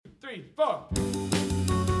3, 4.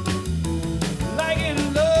 Like it,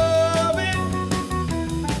 love it.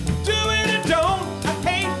 Do it or don't. I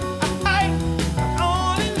hate, I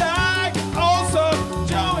only like also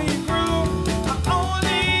Joey Groove. I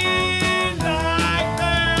only like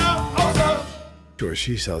them also. Sure,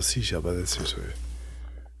 she sells seashell, but that's just weird.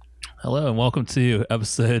 Hello and welcome to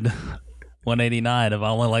episode 189 of I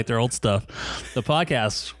Only Like Their Old Stuff, the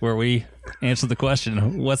podcast where we answer the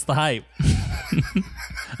question, what's the hype?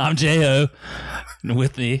 I'm J-O, and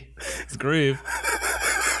with me is Groove.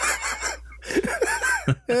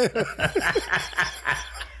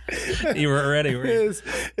 You weren't ready, were you?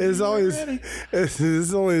 It's always this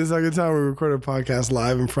is only the second time we record a podcast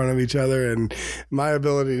live in front of each other, and my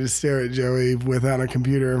ability to stare at Joey without a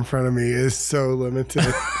computer in front of me is so limited.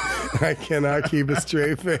 I cannot keep a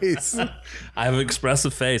straight face. I have an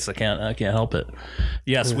expressive face. I can't help it.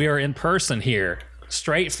 Yes, we are in person here,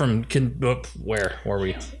 straight from where were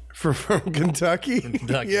we? From Kentucky?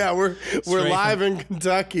 Kentucky. Yeah, we're live in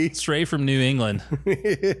Kentucky. Straight from New England.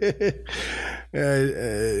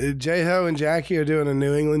 J-Ho and Jackie are doing a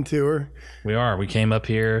New England tour. We are. We came up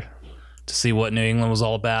here to see what New England was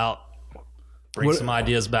all about. Bring some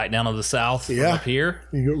ideas back down to the South from up here.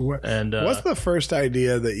 And what's the first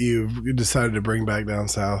idea that you decided to bring back down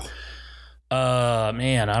South?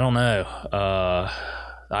 Man, I don't know.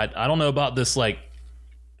 I don't know about this like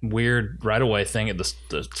weird right away thing at the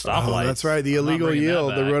stoplight. Oh, that's right. The illegal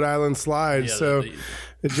yield, the Rhode Island slide.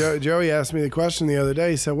 Yeah, Joey asked me the question the other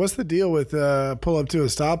day. He said, what's the deal with pull up to a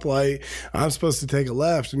stoplight? I'm supposed to take a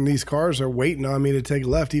left, and these cars are waiting on me to take a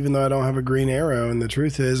left, even though I don't have a green arrow. And the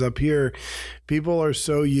truth is, up here, people are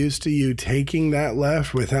so used to you taking that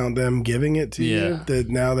left without them giving it to you that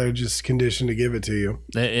now they're just conditioned to give it to you.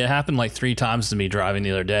 It happened like 3 times to me driving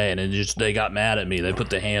the other day, and they got mad at me. They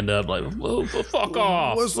put the hand up like, "Whoa, fuck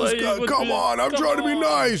off. Come on, I'm trying to be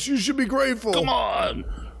nice. You should be grateful. Come on.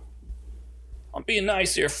 I'm being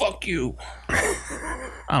nice here. Fuck you."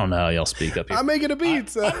 I don't know how y'all speak up here. I'm making a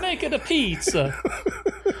pizza. I'm making a pizza.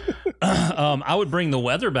 I would bring the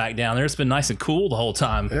weather back down there. It's been nice and cool the whole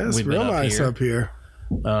time. Yeah, it's real nice up here.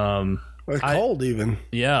 Cold even.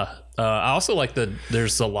 Yeah. I also like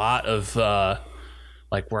there's a lot of,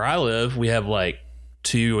 like where I live, we have like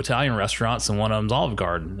 2 Italian restaurants and one of them's Olive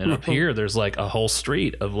Garden. And up here, there's like a whole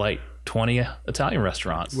street of like 20 Italian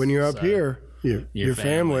restaurants. When you're up here, your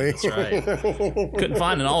family. That's right. Couldn't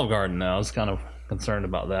find an Olive Garden now. I was kind of concerned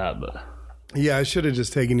about that, but yeah, I should have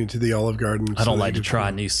just taken you to the Olive Garden. I don't like to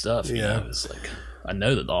try new stuff. You know? It's like I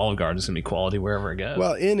know that the Olive Garden is gonna be quality wherever I go.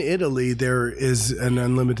 Well, in Italy, there is an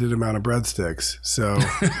unlimited amount of breadsticks, so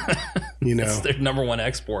you know it's their number one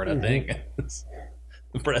export. I think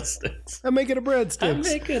breadsticks. I'm making a breadsticks. I'm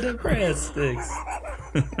making a breadsticks.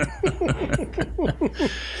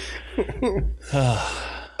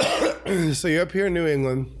 So you're up here in New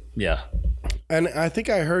England. Yeah. And I think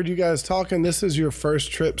I heard you guys talking. This is your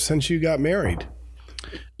first trip since you got married.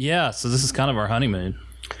 Yeah. So this is kind of our honeymoon.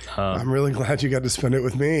 I'm really glad you got to spend it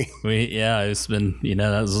with me. It's been, that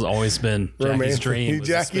has always been Jackie's dream. Was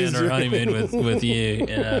to spend our honeymoon with you.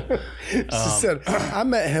 She said, I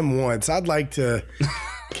met him once. I'd like to.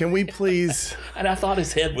 Can we please? And I thought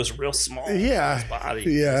his head was real small. Yeah. His body.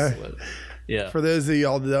 Yeah. Yeah. For those of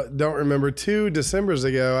y'all that don't remember, 2 Decembers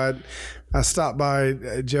ago, I stopped by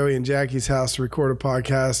Joey and Jackie's house to record a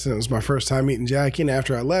podcast, and it was my first time meeting Jackie. And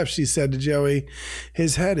after I left, she said to Joey,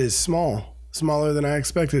 his head is smaller than I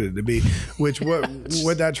expected it to be, which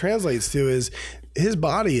what that translates to is his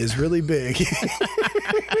body is really big.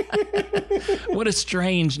 What a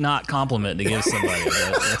strange not compliment to give somebody.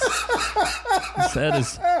 His head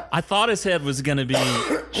is. I thought his head was going to be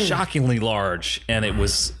shockingly large, and it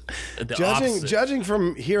was the opposite. Judging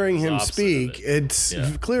from hearing him speak, it's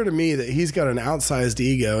clear to me that he's got an outsized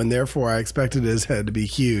ego, and therefore I expected his head to be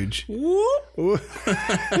huge. So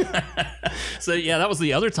that was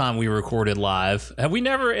the other time we recorded live. Have we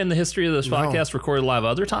never in the history of this podcast recorded live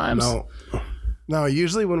other times? No,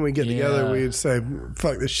 usually when we get together, we'd say,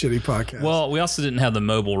 fuck this shitty podcast. Well, we also didn't have the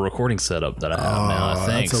mobile recording setup that I have now, I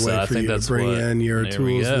think. That's a way for you to bring in your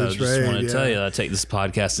tools of the trade. I just want to tell you, I take this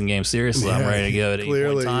podcasting game seriously. I'm ready to go at any point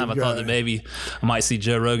in time. I thought that maybe I might see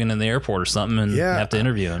Joe Rogan in the airport or something and have to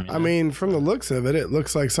interview him. I mean, from the looks of it, it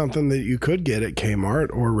looks like something that you could get at Kmart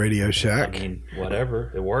or Radio Shack. I mean,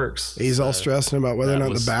 whatever. It works. He's all stressing about whether or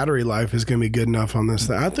not the battery life is going to be good enough on this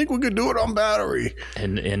thing. I think we could do it on battery.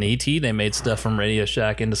 And in ET, they made stuff from Radio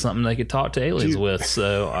Shack into something they could talk to aliens with.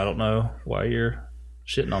 So I don't know why you're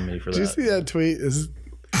shitting on me for that. Did you see that tweet?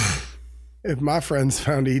 If my friends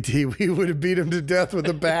found ET, we would have beat him to death with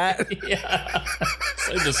a bat. Yeah.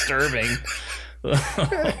 So disturbing.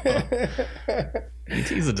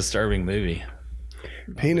 E.T.'s a disturbing movie.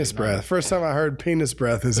 Penis breath. First time I heard penis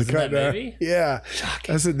breath is a in cut that down. movie? Yeah.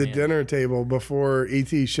 Shocking, That's at the man. dinner table before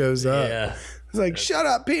E.T. shows up. Yeah. It's like, shut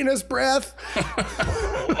up, penis breath.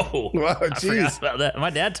 Oh, Wow, I forgot jeez. about that. My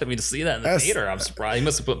dad took me to see that in the That's- theater. I'm surprised. He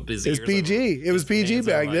must have put busy. It's PG. It was PG hands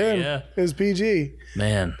back on, then. yeah. It was PG.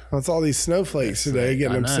 Man, That's all these snowflakes today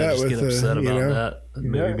getting I know, upset just with get upset you about know, that. The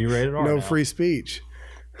movie be rated R no now. free speech.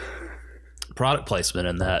 Product placement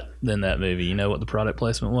in that movie. You know what the product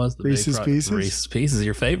placement was? The big Reese's Pieces? Reese's Pieces,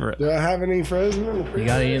 your favorite. Do I have any frozen in the freezer? You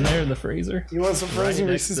got any in there in the freezer? You want some frozen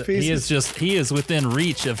Right next Reese's to- Pieces? He is within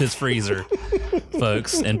reach of his freezer,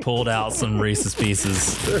 folks, and pulled out some Reese's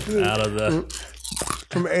Pieces out of the.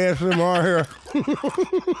 From ASMR here.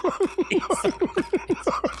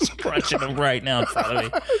 Crunching them right now in front of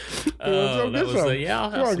me. Oh, that was a, yeah. I'll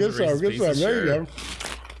have Come on, get some. Reese's Get some. Pieces, There you sure. go.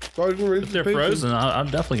 Frozen Reese's They're Pieces. frozen. I'm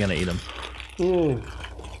definitely gonna eat them.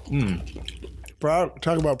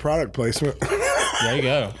 Talk about product placement. There you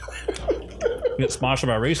go. Get sponsored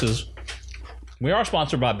by Reese's. We are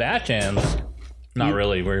sponsored by Batch Hands. Not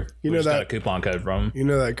really. We know just got that- a coupon code from them. You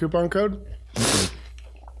know that coupon code?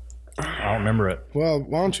 I don't remember it. Well,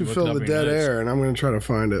 why don't you Look fill up the your dead notes. air, and I'm going to try to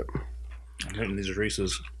find it. These are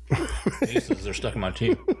Reese's. Reese's, they're stuck in my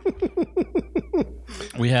teeth.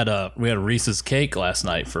 We had a Reese's cake last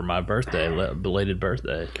night for my birthday, belated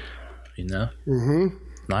birthday. You know,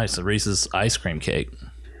 nice. A Reese's ice cream cake. It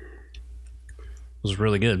was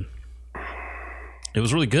really good. It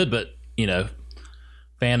was really good, but you know,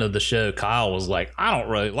 fan of the show Kyle was like, I don't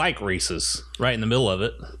really like Reese's. Right in the middle of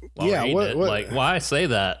it. While Yeah, we're eating what- it. what- Like, why say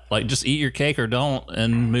that? Like, just eat your cake or don't,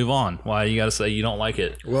 and move on. Why you got to say you don't like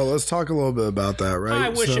it? Well, let's talk a little bit about that, right? I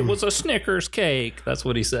wish So- it was a Snickers cake. That's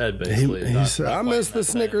what he said, He, basically. he Not- said, not I quite miss that the bad.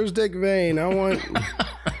 Snickers Dick vein. I want.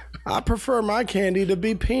 I prefer my candy to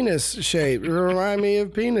be penis shaped. Remind me of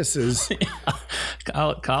penises.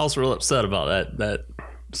 Kyle's real upset about that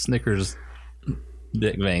Snickers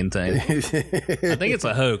dick vein thing. I think it's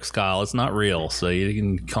a hoax, Kyle. It's not real, so you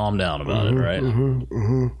can calm down about it, right?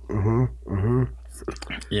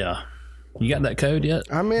 Yeah. You got that code yet?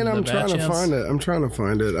 I mean, I'm The trying to Batch find it. I'm trying to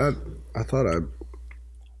find it. I thought I.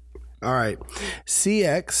 All right,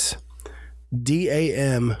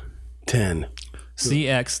 CXDAM10.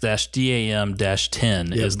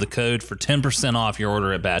 CX-DAM-10 is the code for 10% off your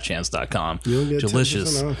order at batchhands.com. You'll get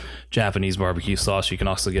Delicious 10% off. Japanese barbecue sauce. You can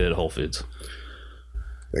also get it at Whole Foods.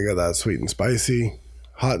 They got that sweet and spicy,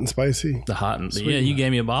 hot and spicy. The hot and yeah, you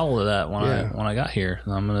gave me a bottle of that when Yeah. I got here.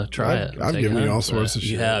 I'm gonna try it. I've Take given it you home. all sorts of You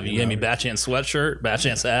shit, have. You you gave me know. Batch Hands sweatshirt, Batch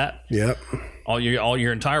Hands hat. Yep, All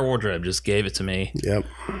your entire wardrobe just gave it to me, yep.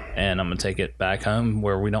 and I'm gonna take it back home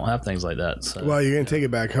where we don't have things like that. So. Well, you're gonna take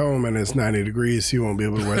it back home, and it's 90 degrees, so you won't be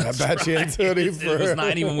able to wear that Batch Hands hoodie. It was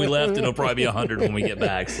 90 when we left. It'll probably be 100 when we get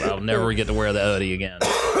back. So I'll never get to wear the hoodie again.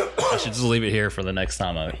 I should just leave it here for the next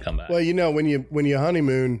time I come back. Well, you know, when you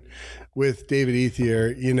honeymoon with David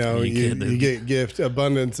Ethier, you know, You you get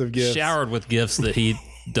abundance of gifts. Showered with gifts that he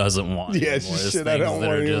doesn't want. Yeah, anymore. It's shit I things don't that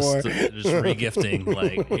want are just regifting.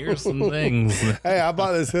 Like, here's some things. Hey, I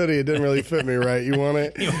bought this hoodie. It didn't really fit me right. You want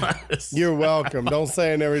it? You want this? You're welcome. Don't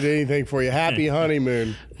say I never did anything for you. Happy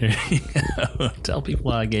honeymoon. There you go. Tell people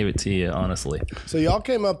I gave it to you, honestly. So y'all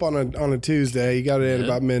came up on a Tuesday. You got it in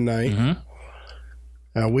about midnight. Mm-hmm.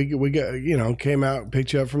 We got came out,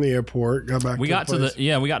 picked you up from the airport, got back. We got to place.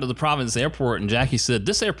 the Providence airport, and Jackie said,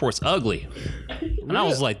 "This airport's ugly," and I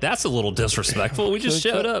was like, "That's a little disrespectful." We just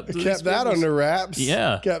showed up. to Kept these that people's- under wraps.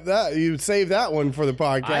 Yeah. kept that. You saved that one for the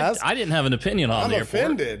podcast. I didn't have an opinion on I'm the airport.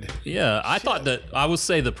 offended. Yeah, I thought that I would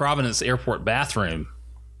say the Providence airport bathroom,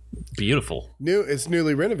 beautiful. It's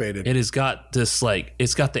newly renovated. It has got this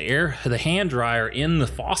it's got the hand dryer in the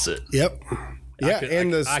faucet. Yep. Yeah,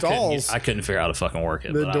 and the I couldn't- stalls. I couldn't figure out how to fucking work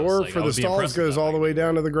it. The but I was door like, I for the would be stalls impressed goes with all that the way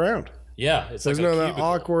down to the ground. Yeah, it's There's like no a that cubicle.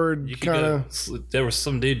 awkward You could go kinda- There was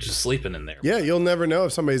some dude just sleeping in there. Yeah, you'll never know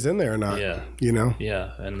if somebody's in there or not. Yeah. You know?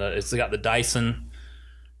 Yeah, and it's got the Dyson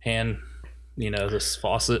hand, this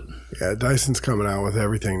faucet. Yeah, Dyson's coming out with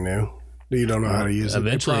everything new. You don't know how to use it. They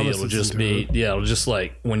Eventually, promise it'll it's just into be it'll just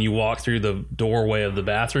like when you walk through the doorway of the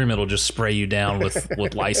bathroom, it'll just spray you down with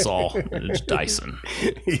Lysol. It's Dyson.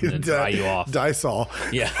 it. and dry you off. Dysol.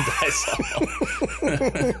 Yeah, Lysol.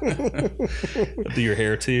 Do your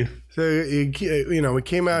hair too. So we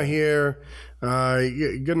came out here,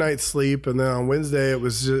 good night's sleep, and then on Wednesday it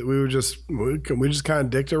was we just kind of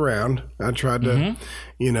dicked around. I tried to,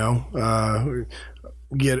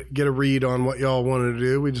 get a read on what y'all wanted to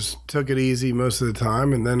do. We just took it easy most of the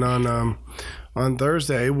time, and then on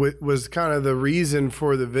Thursday was kind of the reason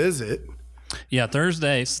for the visit. Yeah,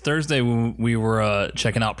 Thursday when we were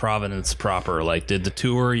checking out Providence proper, like did the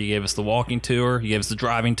tour. You gave us the walking tour. You gave us the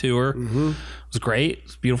driving tour. Mm-hmm. It was great.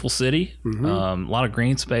 It's a beautiful city. Mm-hmm. A lot of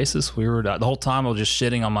green spaces. We were the whole time I was just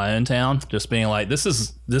shitting on my own town, just being like, this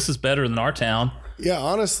is better than our town. Yeah,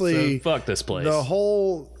 honestly, so fuck this place. The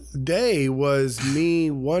whole day was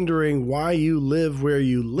me wondering why you live where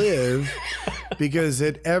you live, because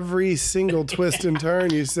at every single twist and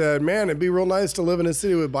turn you said, man, it'd be real nice to live in a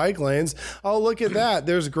city with bike lanes. Oh, look at that,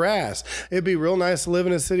 there's grass. It'd be real nice to live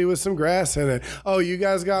in a city with some grass in it. Oh, you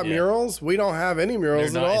guys got murals? We don't have any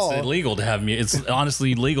murals at all. It's illegal to have it's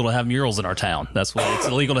honestly illegal to have murals in our town. That's why it's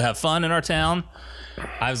illegal to have fun in our town.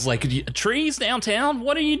 I was like, trees downtown?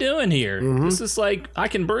 What are you doing here? Mm-hmm. This is like, I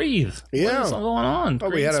can breathe. Yeah. What is going on? Oh,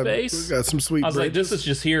 green space. We got some sweet I was bridges. like, this is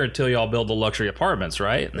just here until y'all build the luxury apartments,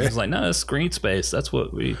 right? And he's like, no, it's green space. That's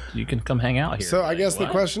what you can come hang out here. So I guess the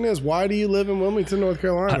question is, why do you live in Wilmington, North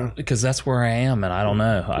Carolina? Because that's where I am, and I don't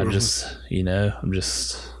know. I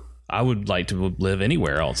I would like to live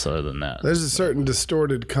anywhere else other than that. There's a certain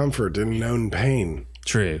distorted comfort in known pain.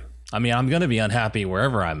 True. I mean, I'm going to be unhappy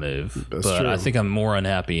wherever I move, but true. I think I'm more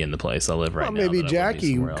unhappy in the place I live right now. Maybe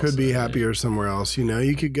Jackie could be happier somewhere else. You know,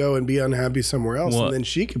 you could go and be unhappy somewhere else, and then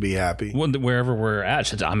she could be happy. Well, wherever we're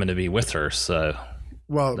at, I'm going to be with her, so...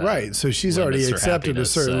 Well, right. So she's already accepted a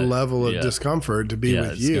certain level of discomfort to be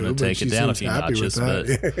with you. It's going to take it down a few notches.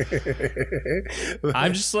 But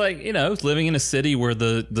I'm just like, living in a city where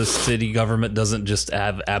the city government doesn't just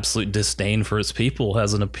have absolute disdain for its people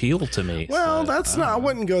has an appeal to me. Well, I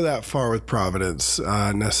wouldn't go that far with Providence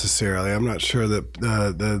necessarily. I'm not sure that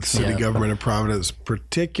the city government of Providence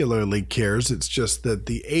particularly cares. It's just that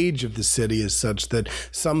the age of the city is such that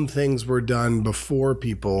some things were done before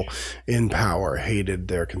people in power hated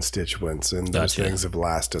their constituents, and those things have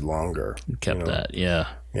lasted longer. Kept that, yeah.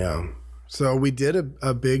 So we did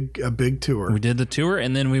a big tour. We did the tour,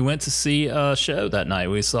 and then we went to see a show that night.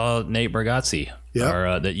 We saw Nate Bargatze.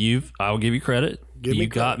 Yeah, I will give you credit. You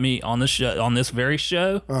got me on the show, on this very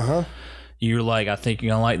show. You're like, I think you're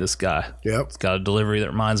gonna like this guy. Yep, it's got a delivery that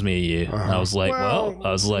reminds me of you. And I was like,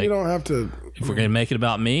 you don't have to. If we're gonna make it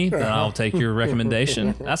about me, then I'll take your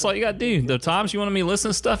recommendation. That's all you got to do. The times you want me to listen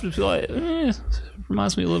to stuff, to be like,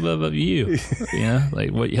 reminds me a little bit of you.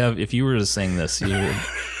 Like what you have. If you were to sing this, you would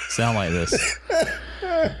sound like this.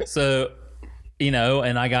 So,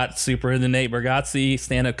 and I got super into Nate Bargatze,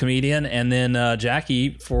 stand-up comedian, and then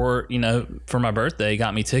Jackie for my birthday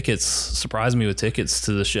got me tickets, surprised me with tickets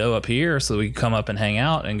to the show up here, so we could come up and hang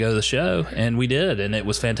out and go to the show, and we did, and it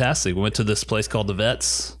was fantastic. We went to this place called the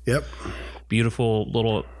Vets. Yep. Beautiful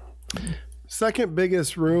little. Second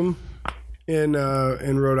biggest room in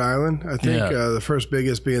Rhode Island, I think. The first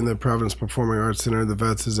biggest being the Providence Performing Arts Center. The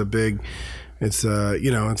Vets is a big. It's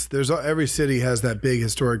every city has that big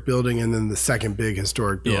historic building, and then the second big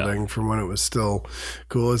historic building from when it was still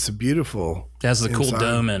cool. It's a beautiful. It has a cool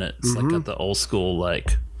dome in it. It's like got the old school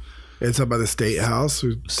It's up by the State House.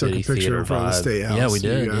 We took a picture in front of the State House. Yeah, we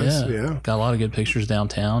did. Yeah, got a lot of good pictures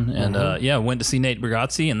downtown, and went to see Nate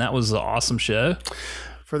Bargatze, and that was an awesome show.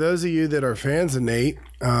 For those of you that are fans of Nate,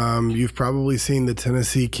 you've probably seen The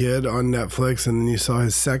Tennessee Kid on Netflix, and then you saw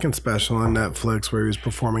his second special on Netflix where he was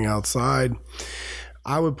performing outside.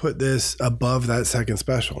 I would put this above that second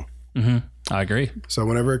special. Mm-hmm. I agree. So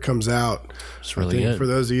whenever it comes out, it's really good. For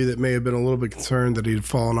those of you that may have been a little bit concerned that he'd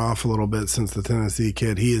fallen off a little bit since The Tennessee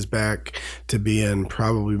Kid, he is back to being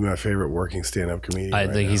probably my favorite working stand-up comedian. I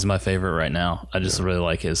think he's my favorite right now. I just really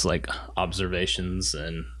like his observations,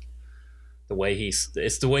 and the way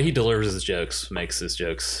it's the way he delivers his jokes makes his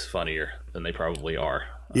jokes funnier than they probably are.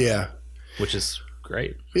 Which is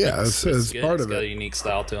great. Yeah, it's part of it. He's got a unique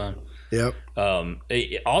style to him. Yep.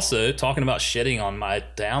 Also, talking about shitting on my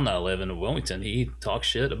town that I live in, Wilmington, he talks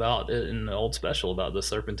shit about it in the old special about the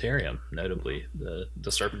Serpentarium, notably the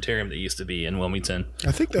Serpentarium that used to be in Wilmington.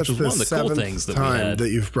 I think that's the one of the cool seventh things time that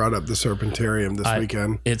you've brought up the Serpentarium this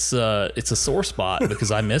weekend. It's a sore spot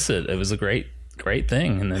because I miss it. It was a great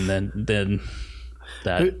thing, and then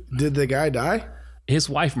that did the guy die? His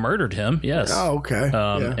wife murdered him. Yes. Oh, okay.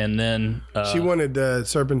 And then she wanted the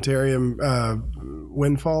Serpentarium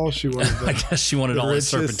windfall. She wanted. I guess she wanted all his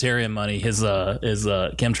Serpentarium money, his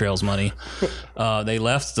chemtrails money. They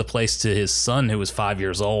left the place to his son, who was 5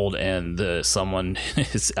 years old, and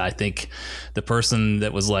I think the person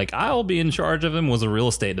that was like, I'll be in charge of him, was a real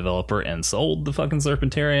estate developer and sold the fucking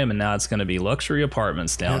Serpentarium, and now it's going to be luxury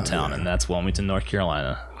apartments downtown, and that's Wilmington, North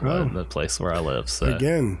Carolina, the place where I live. So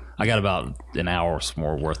again, I got about an hour's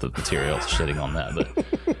more worth of material shitting on that.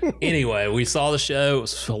 But anyway, we saw the show. It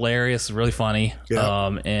was hilarious, really funny.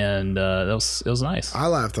 And it was nice. I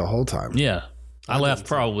laughed the whole time. Yeah. I laughed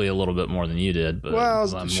probably a little bit more than you did, but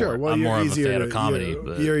Well, I'm sure. More, I'm more of a fan of comedy.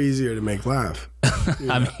 You're easier to make laugh.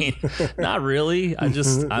 I mean, not really.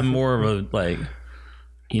 I'm more of a like.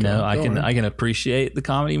 I can appreciate the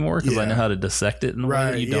comedy more because I know how to dissect it in a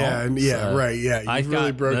way that you don't. Right. You've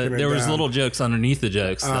really broken it There was down. little jokes underneath the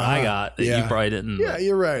jokes that I got that you probably didn't. Yeah,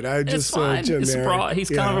 you're right. I It's just fine. Jim It's Barry. broad, he's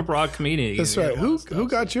kind of a broad comedian. That's right. Who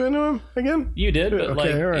got you into him again? You did, but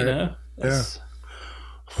Okay, all right. that's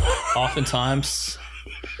oftentimes,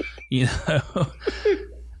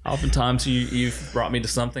 oftentimes you've brought me to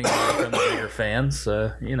something and I become a bigger fan.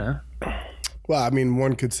 So Well, I mean,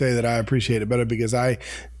 one could say that I appreciate it better because I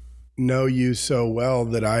know you so well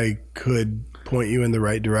that I could point you in the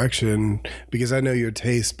right direction because I know your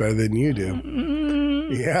taste better than you do.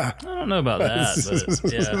 Yeah. I don't know about that,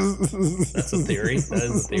 but yeah, that's a theory. That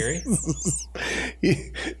is a theory.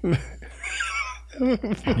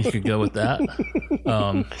 You could go with that.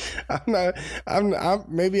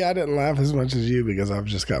 Maybe I didn't laugh as much as you because I've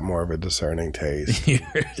just got more of a discerning taste.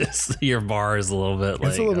 Your bar is a little bit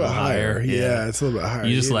It's a little bit higher. Yeah, it's a little bit higher.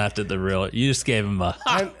 You just laughed at the real. You just gave him a.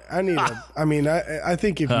 I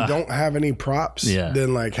think if you don't have any props,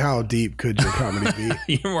 then like how deep could your comedy be?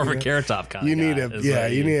 You're more of a Carrot Top kind You of need guy.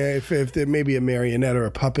 you need if there maybe a marionette or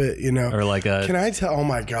a puppet, or like a. Can I tell? Oh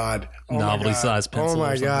my god! Novelty-sized pencil. Oh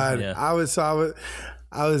my or something. god! Yeah.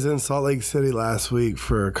 I was in Salt Lake City last week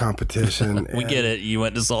for a competition. We get it. You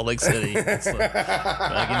went to Salt Lake City. It's like, you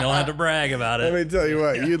don't have to brag about it. Let me tell you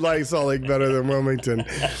what, you'd like Salt Lake better than Wilmington.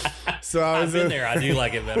 So I've been there. I do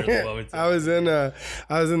like it better than Wilmington. I was in the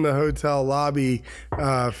hotel lobby,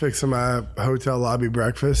 fixing my hotel lobby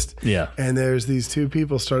breakfast. Yeah. And there's these two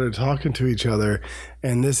people started talking to each other,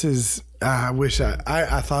 and this is. I wish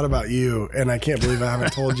I thought about you, and I can't believe I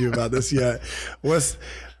haven't told you about this yet. What's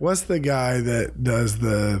the guy that does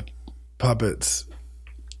the puppets?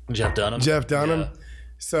 Jeff Dunham. Yeah.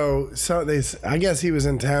 So I guess he was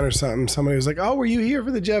in town or something. Somebody was like, "Oh, were you here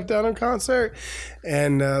for the Jeff Dunham concert?"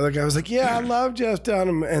 And the guy was like, "Yeah, I love Jeff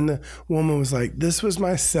Dunham." And the woman was like, "This was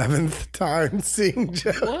my 7th time seeing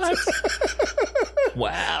Jeff." What?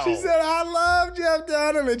 Wow. She said, "I love Jeff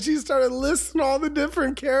Dunham," and she started listing all the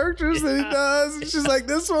different characters that he does. And she's like,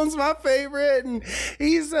 "This one's my favorite, and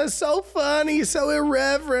he's so funny, so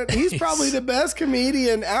irreverent. He's probably the best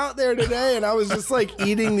comedian out there today." And I was just like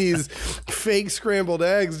eating these fake scrambled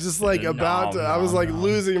eggs, just like I was like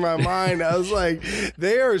losing my mind. I was like,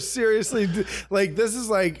 they are seriously like this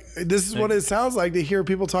is what it sounds like to hear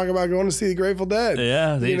people talk about going to see the Grateful Dead.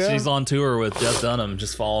 Yeah, she's on tour with Jeff Dunham,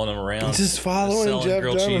 just following him around, just following selling Jeff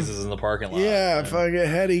grilled Dunham. cheeses in the parking lot. Yeah, fucking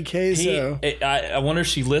heady queso. I wonder if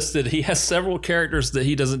she listed. He has several characters that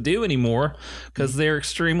he doesn't do anymore because they're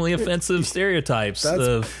extremely offensive stereotypes.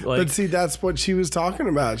 But see, that's what she was talking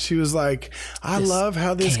about. She was like, "I love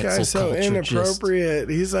how this guy's so inappropriate."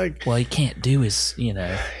 He's like, "Well, he can't do his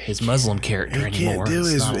Muslim character anymore. He can't do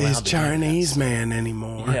his Chinese man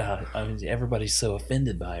anymore." Yeah, I mean, everybody's so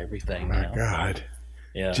offended by everything. Oh my God.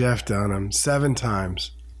 Yeah, Jeff Dunham 7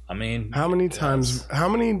 times. I mean, how many times? How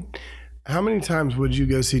many times would you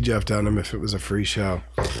go see Jeff Dunham if it was a free show?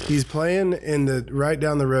 He's playing right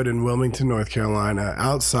down the road in Wilmington, North Carolina,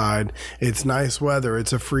 outside. It's nice weather.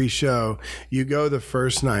 It's a free show. You go the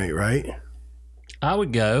first night, right? I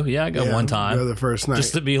would go. Yeah, I go one time. Go the first night.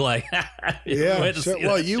 Just to be like, yeah. Sure.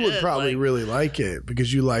 Well, you would probably really like it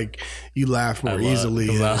because you laugh more easily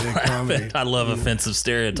in comedy. I love offensive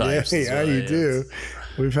stereotypes. Yeah, you do.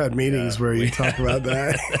 We've had meetings where you talk about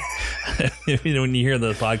that. When you hear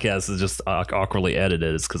the podcast is just awkwardly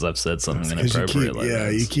edited, it's because I've said something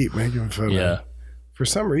inappropriate. You keep making fun of. Yeah. For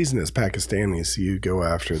some reason, it's Pakistanis you go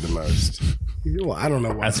after the most. Well, I don't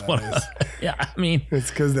know why. Yeah, I mean, it's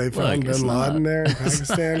because they found Bin Laden there in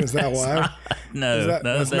Pakistan. Is that why?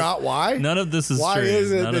 That's not why. None of this is why true. Why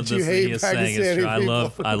is it none that you hate Pakistani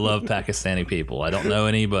people? I love Pakistani people. I don't know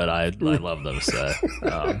any, but I love them. So,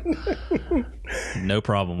 no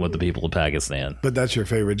problem with the people of Pakistan. But that's your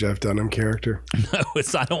favorite Jeff Dunham character? No,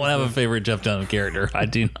 I don't have a favorite Jeff Dunham character. I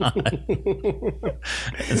do not.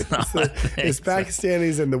 It's not it's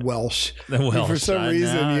Pakistanis and the Welsh. The Welsh. For some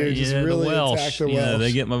reason, you just really attack the Welsh. Yeah,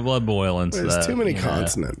 they get my blood boiling. There's too many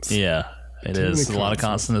consonants. Yeah, it is. A lot of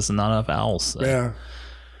consonants and not enough vowels. So. Yeah.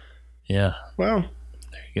 Yeah. Well,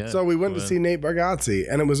 there you go. So we went to see Nate Bargatze,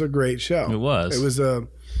 and it was a great show. It was. It was a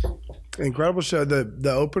incredible show.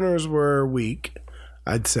 The openers were weak.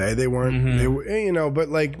 I'd say they weren't. They were, you know, but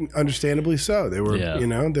like understandably so. They were, Yeah. you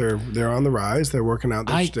know, they're on the rise. They're working out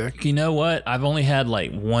their shtick. You know what? I've only had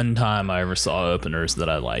like one time I ever saw openers that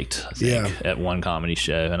I liked. I think, Yeah. at one comedy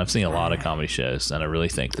show, and I've seen a lot of comedy shows, and I really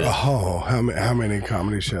think that Oh, how many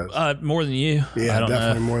comedy shows? more than you. Yeah, I don't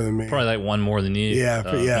definitely know. more than me. Probably like one more than you. Yeah,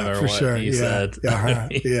 no matter for what sure. You Yeah, said.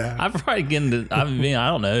 yeah. I've probably getting to. I mean, I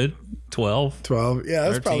don't know, 12, 12. Yeah,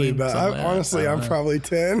 that's 13, probably about. something like that. Honestly, I I'm don't know. probably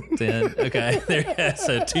 10. 10. Okay, there. Yeah,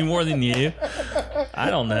 so 2 more than you. I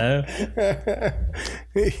don't know.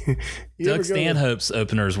 Doug Stanhope's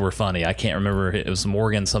openers were funny. I can't remember. It was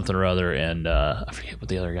Morgan something or other, and I forget what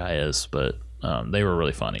the other guy is, but they were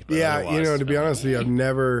really funny. But Yeah, you know, to be honest with you,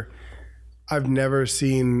 I've never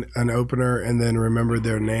seen an opener and then remembered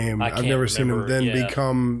their name. I've can't never seen them remember, then yeah.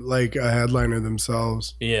 become like a headliner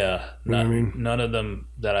themselves. Yeah, know what I mean? none of them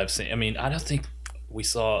that I've seen. I mean, I don't think we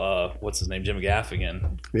saw what's his name, Jim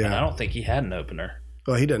Gaffigan. Yeah. And I don't think he had an opener.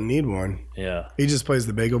 Well, he doesn't need one. Yeah, He just plays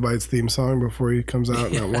the Bagel Bites theme song before he comes out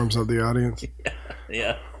and that warms up the audience.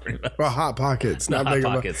 yeah. Pretty much. Well, Hot Pockets, not Hot Bagel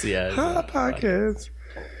Bites. Pockets. Yeah, Hot Pockets.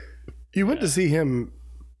 You went to see him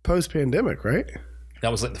post-pandemic, right?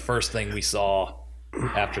 that was like the first thing we saw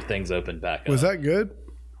after things opened back up. Was that good?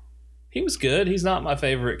 He was good. He's not my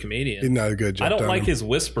favorite comedian. He's not a good job. I don't like his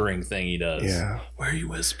whispering thing he does. Yeah. Where he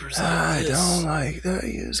whispers like I this. don't like to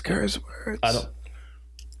use curse words.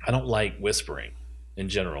 I don't like whispering in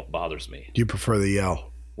general. Bothers me. Do you prefer the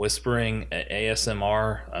yell? Whispering,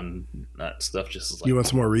 ASMR, that stuff just is like You want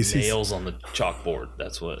some more Reese's? nails on the chalkboard.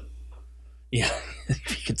 That's what. Yeah,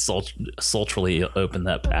 if you could sultrily open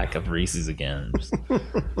that pack of Reese's again.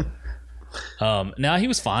 Now he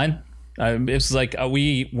was fine. It was like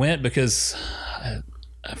we went because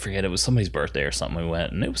I forget, it was somebody's birthday or something. We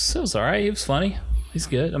went and it was all right. He was funny. He's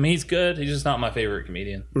good. I mean, he's good. He's just not my favorite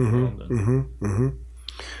comedian.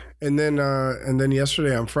 And then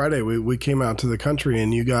yesterday on Friday we came out to the country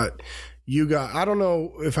and you got I don't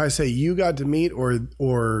know if I say you got to meet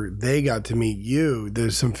or they got to meet you.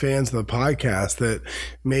 There's some fans of the podcast that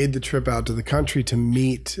made the trip out to the country to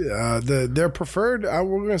meet their preferred we're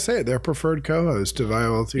going to say it, their preferred co-host of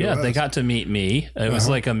IOLTOS. Yeah, they got to meet me. It was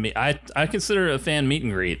like I consider it a fan meet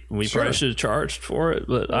and greet. We probably should have charged for it,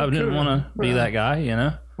 but I didn't want to be that guy, you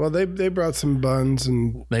know. Well, they brought some buns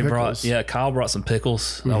and pickles. Kyle brought some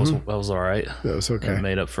pickles. That was all right. That was okay.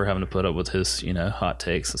 Made up for having to put up with his, hot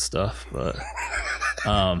takes and stuff. But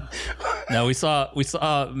no, we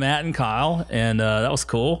saw Matt and Kyle, and that was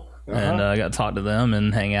cool. And I got to talk to them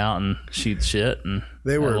and hang out and shoot shit. And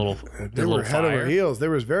They were little head over fire. heels. They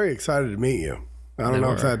were very excited to meet you. I don't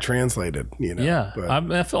know if that translated. Yeah, but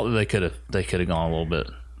I felt that they could have gone a little bit.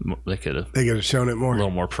 They could have they could have shown it more. a little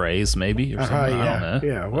more praise, maybe, or something. I don't know.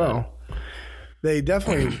 Yeah, well, they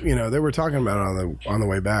definitely, they were talking about it on the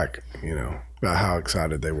way back, about how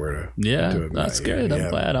excited they were to do it. That's good. I'm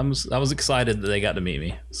glad. I was excited that they got to meet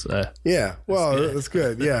me. So yeah, well, that's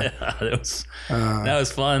good. Yeah, that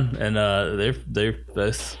was fun, and they're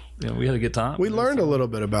both. We had a good time. we learned a little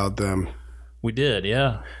bit about them. We did,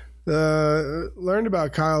 yeah. Learned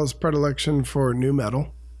about Kyle's predilection for new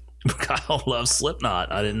metal. Kyle loves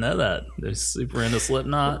Slipknot. I didn't know that. They're super into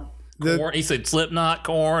Slipknot. Korn. He said Slipknot,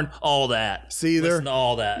 Korn, all that. See there? Listen to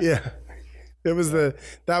all that. Yeah, that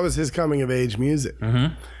was his coming of age music.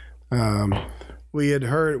 We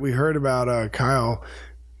heard about Kyle.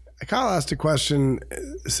 Kyle asked a question.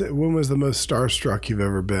 When was the most starstruck you've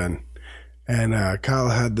ever been? And Kyle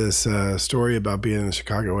had this story about being in the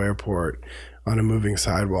Chicago airport on a moving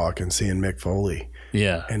sidewalk and seeing Mick Foley.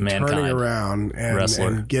 Yeah, And Mankind. turning around Wrestler.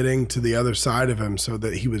 and getting to the other side of him so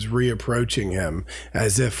that he was reapproaching him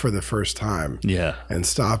as if for the first time. Yeah. And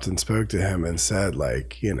stopped and spoke to him and said,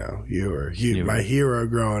 like, you were my hero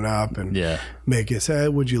growing up. And Yeah. Mick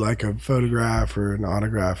said, would you like a photograph or an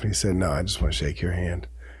autograph? And he said, no, I just want to shake your hand.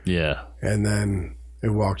 Yeah. And then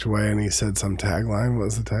it walked away and he said some tagline. What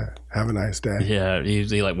was the tag? Have a nice day. Yeah.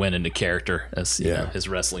 He like went into character as his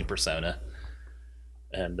wrestling persona.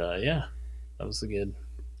 And that was a good.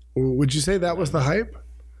 Would you say that was the hype?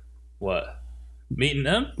 What? Meeting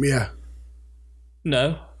them? Yeah.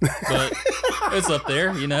 No, but it's up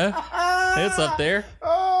there, It's up there.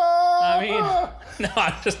 I mean, no,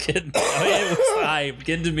 I'm just kidding. I mean, it was hype.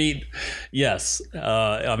 Getting to meet, yes.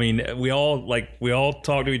 I mean, we all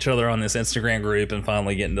talked to each other on this Instagram group, and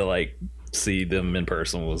finally getting to see them in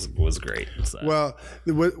person was great. So. Well,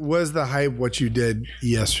 was the hype what you did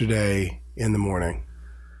yesterday in the morning?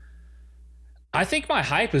 I think my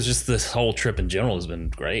hype is just this whole trip in general has been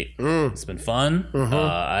great. It's been fun.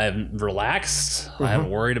 I've relaxed. I haven't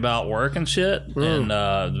worried about work and shit. And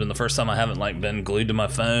it's been the first time I haven't been glued to my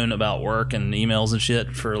phone about work and emails and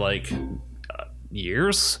shit for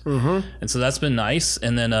years. And so that's been nice.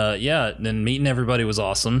 And then then meeting everybody was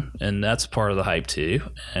awesome, and that's part of the hype too.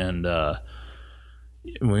 And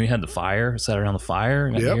when we had the fire, sat around the fire,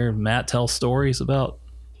 and I hear Matt tell stories about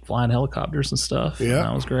flying helicopters and stuff. Yeah,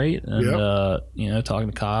 that was great. And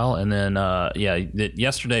talking to Kyle, and then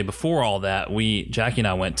yesterday before all that, Jackie and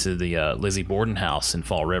I went to the Lizzie Borden house in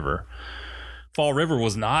Fall River. Fall River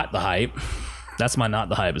was not the hype. That's my not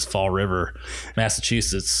the hype. Is Fall River,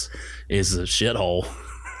 Massachusetts, is a shithole.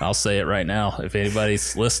 I'll say it right now. If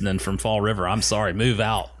anybody's listening from Fall River, I'm sorry. Move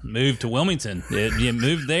out. Move to Wilmington. You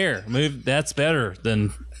move there. That's better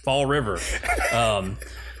than Fall River.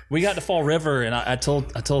 We got to Fall River, and I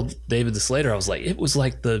told David this later. I was like, it was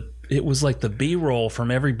like the B-roll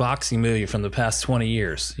from every boxing movie from the past 20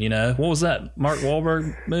 years. You know, what was that Mark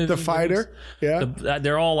Wahlberg movie? The Fighter. Yeah,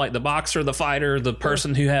 they're all like the boxer, the fighter, the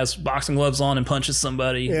person who has boxing gloves on and punches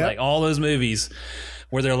somebody. Yeah. Like all those movies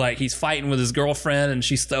where they're like, he's fighting with his girlfriend and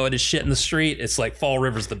she's throwing his shit in the street. It's like Fall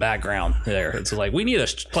River's the background there. It's like, we need a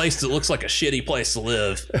place that looks like a shitty place to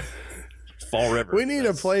live. Fall River. We need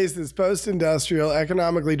a place that's post-industrial,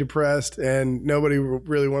 economically depressed, and nobody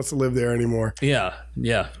really wants to live there anymore. Yeah,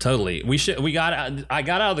 totally. I got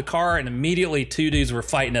out of the car, and immediately two dudes were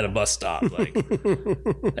fighting at a bus stop. Like,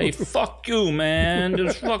 hey, fuck you, man!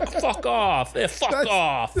 Just fuck off! Hey, fuck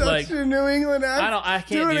off! That's like your New England accent. I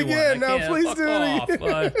can't do it again. No, please do it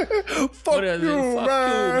again. Fuck you,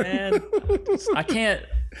 man! I can't.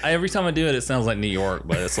 Every time I do it, it sounds like New York,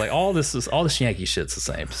 but it's like all this Yankee shit's the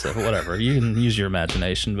same. So whatever, you can use your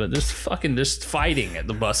imagination, but just fighting at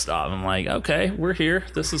the bus stop. I'm like, okay, we're here.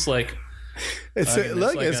 This is like,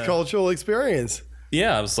 it's cultural experience.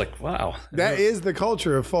 Yeah, I was like, wow, that is the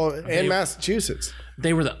culture of Fall and Massachusetts.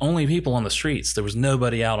 They were the only people on the streets. There was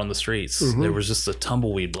nobody out on the streets. Mm-hmm. There was just a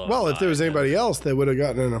tumbleweed blowing. Well, if there was anybody else, they would have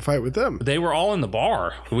gotten in a fight with them. They were all in the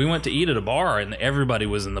bar. We went to eat at a bar, and everybody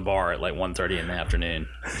was in the bar at like 1:30 in the afternoon,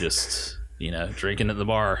 just drinking at the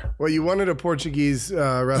bar. Well, you wanted a Portuguese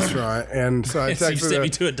restaurant, and so I texted you sent me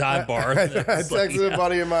to a dive bar. I texted a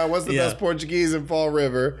buddy of mine, "What's the best Portuguese in Fall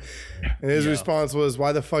River?" And his response was,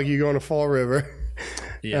 "Why the fuck are you going to Fall River?"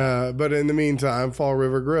 Yeah. But in the meantime, Fall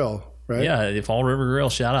River Grill. Right? Yeah, the Fall River Grill,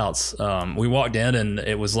 shout outs. We walked in and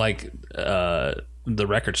it was like the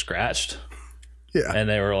record scratched. Yeah. And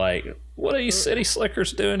they were like, what are you city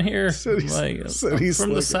slickers doing here? City I'm slickers.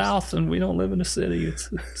 from the South and we don't live in a city.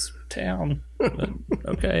 It's town. But,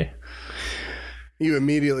 okay. You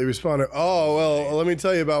immediately responded, oh, well, let me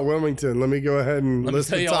tell you about Wilmington. Let me go ahead and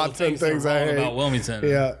list the top 10 things I hate about Wilmington.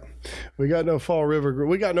 Yeah. We got no Fall River.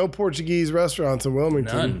 We got no Portuguese restaurants in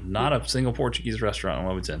Wilmington. None. Not a single Portuguese restaurant in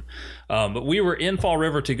Wilmington. But we were in Fall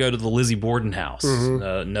River to go to the Lizzie Borden house.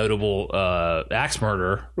 Mm-hmm. Notable axe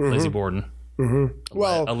murderer, mm-hmm. Lizzie Borden. Mm-hmm.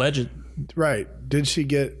 Well, alleged. Right. Did she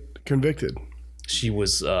get convicted? She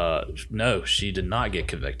was no, she did not get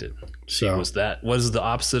convicted. She was that. What is the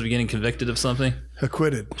opposite of getting convicted of something?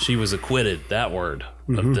 Acquitted. She was acquitted. That word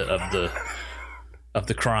of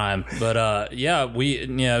the crime. But we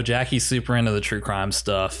Jackie's super into the true crime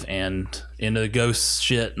stuff and into the ghost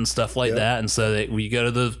shit and stuff like that. And so you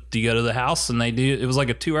go to the house and it was like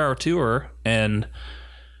a 2-hour tour. And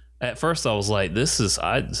at first I was like,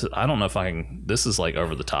 I don't know if I can, this is like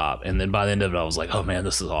over the top. And then by the end of it, I was like, oh man,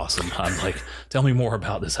 this is awesome. I'm like, tell me more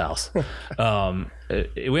about this house. We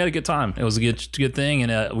had a good time. It was a good thing.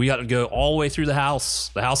 And we got to go all the way through the house.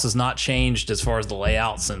 The house has not changed as far as the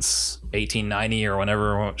layout since 1890 or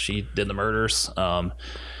whenever she did the murders. And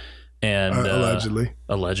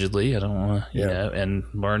allegedly, I don't want to, and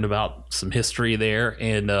learned about some history there.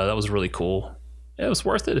 And that was really cool. It was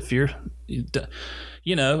worth it if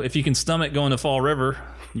if you can stomach going to Fall River,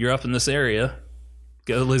 you're up in this area,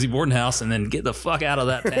 go to Lizzie Borden house and then get the fuck out of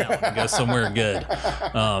that town and go somewhere good.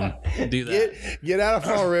 Do that. Get out of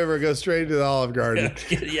Fall River, go straight to the Olive Garden.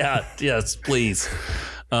 Yes, please.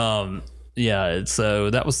 So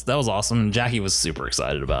that was awesome. Jackie was super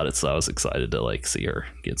excited about it, so I was excited to see her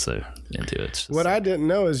get so into it. What I didn't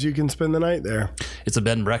know is you can spend the night there. It's a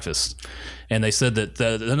bed and breakfast, and they said that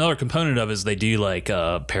another component of it is they do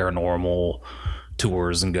paranormal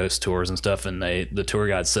tours and ghost tours and stuff, and the tour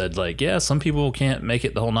guide said some people can't make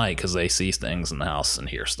it the whole night because they see things in the house and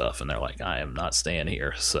hear stuff, and they're like, I am not staying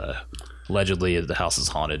here. So allegedly the house is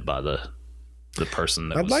haunted by the person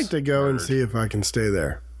that I'd like to go murdered. And see if I can stay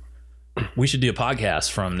there. We should do a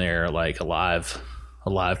podcast from there, like a live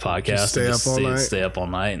podcast. Just stay up all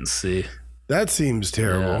night and see. That seems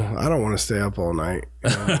terrible. Yeah. I don't want to stay up all night.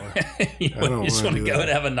 You just want to go and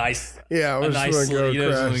have a nice, we're just going to go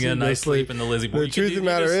crash. Get a nice sleep in the Lizzie Borden. The truth of the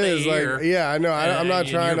matter is, I know. I'm not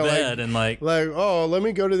trying to let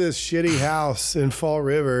me go to this shitty house in Fall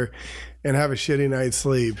River and have a shitty night's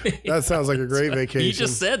sleep. That sounds like a great vacation. You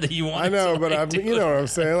just said that you wanted. I know, to, but like, you know what I'm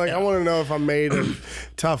saying. Like, I want to know if I'm made of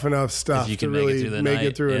tough enough stuff you to can really make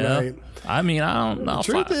it through a night. I mean, I don't know. The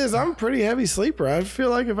truth is, I'm a pretty heavy sleeper. I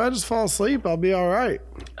feel like if I just fall asleep, I'll be all right.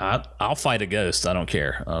 I'll fight a ghost. I don't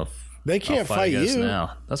care. They can't I'll fight a ghost you.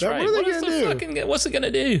 now. That's What right. are they gonna do? What's it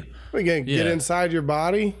gonna do? We gonna get inside your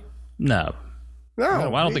body? No,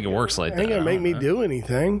 No, I don't think it works like that. Ain't gonna make me do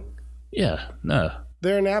anything. Yeah, no.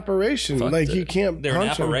 They're an apparition. You can't They're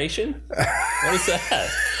punch an apparition? What is that?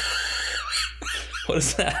 What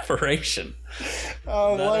is an apparition?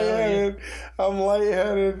 I'm lightheaded.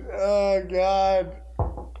 Oh, God.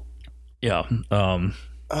 Yeah.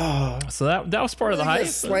 So that was part of the hype.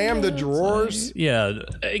 Slam the drawers. Yeah.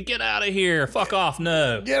 Hey, get out of here. Fuck off.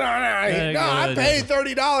 No. Get on out of here. No, I paid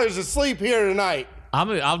 $30 to sleep here tonight.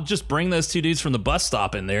 I'll just bring those two dudes from the bus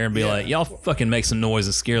stop in there and be like, y'all fucking make some noise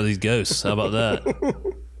and scare these ghosts. How about that?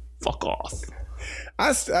 Fuck off.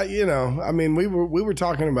 We were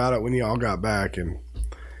talking about it when y'all got back, and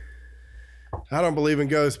I don't believe in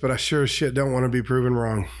ghosts, but I sure as shit don't want to be proven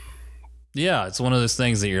wrong. Yeah, it's one of those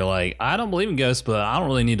things that you're like, I don't believe in ghosts, but I don't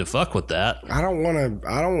really need to fuck with that. I don't want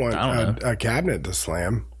a cabinet to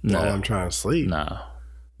slam while I'm trying to sleep. No.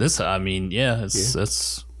 It's I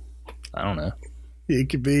don't know. It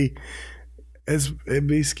could be, it'd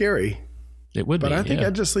be scary. It would be. But I think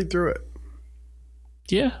I'd just sleep through it.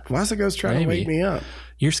 Yeah. Why's the ghost trying to wake me up?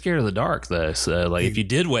 You're scared of the dark, though. So, if you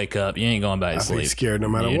did wake up, you ain't going back to sleep. I'd be scared no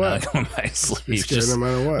matter You're what. not going back to sleep. You're scared no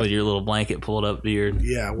matter what. With your little blanket pulled up to your...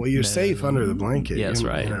 Yeah, well, you're safe under the blanket. Yeah, that's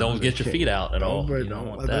right. Don't get your feet out at all. You don't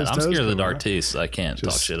want that. I'm scared of the dark, too, so I can't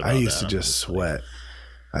talk shit about that. I used to just sweat.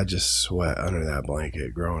 I just sweat under that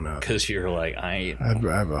blanket growing up. Because you're like, I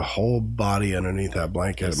have a whole body underneath that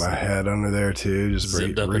blanket, my head under there, too. Just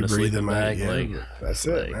breathe in my bag. That's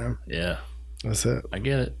it, man. Yeah. That's it. I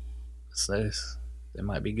get it. There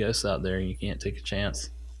might be ghosts out there and you can't take a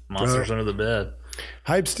chance. Monsters under the bed.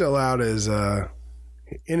 Hype's still out as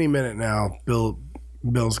any minute now.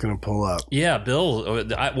 Bill's gonna pull up. Yeah, Bill.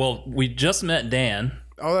 We just met Dan.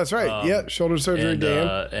 Oh, that's right. Shoulder surgery,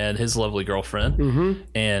 Dan, and his lovely girlfriend. Mm-hmm.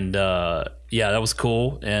 And that was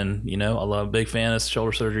cool. And I'm a big fan of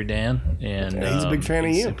Shoulder Surgery Dan. And he's a big fan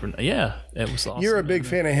of you. It was awesome. You're a big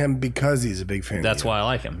fan of him because he's a big fan. That's of you. why I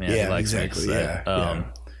like him. Yeah, he likes exactly. Me, so. Yeah.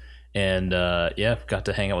 And got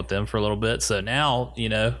to hang out with them for a little bit. So now,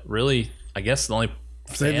 really, I guess the only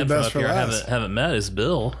fan from up here I haven't met is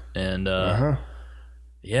Bill. And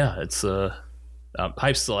it's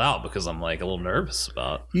hype's still out because I'm like a little nervous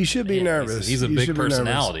about. You should be nervous. He's a big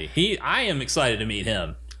personality. I am excited to meet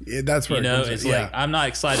him. Yeah, that's right. It's like I'm not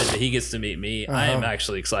excited that he gets to meet me. I am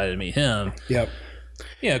actually excited to meet him. Yep.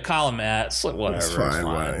 Kyle and Matt, whatever. It's fine.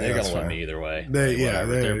 They're gonna love me either way.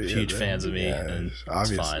 They're huge fans of me, and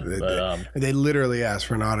it's fine. They literally asked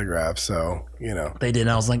for an autograph, so they did. And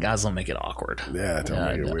I was like, guys, don't make it awkward. Yeah,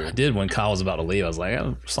 don't make it weird. I did when Kyle was about to leave. I was like,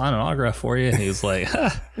 I'll sign an autograph for you. And he was like,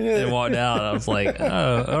 and walked out. I was like,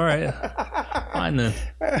 oh, all right, fine then.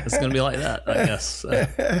 It's gonna be like that, I guess. So,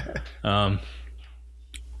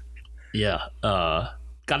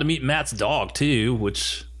 got to meet Matt's dog too,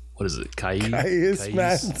 which. What is it? Caius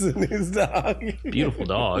Madsen, his dog. Beautiful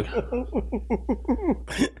dog.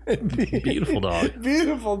 Beautiful dog.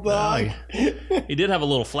 Beautiful dog. He did have a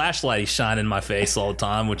little flashlight he shined in my face all the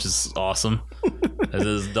time, which is awesome. As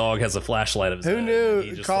his dog has a flashlight of his Who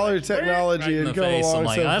knew collar technology had come along I'm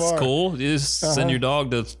like, so that's far. cool. You just send your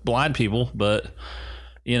dog to blind people, but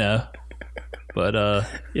he was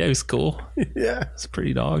cool. Yeah. It's a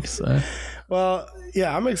pretty dog, so. Well,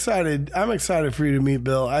 yeah, I'm excited. I'm excited for you to meet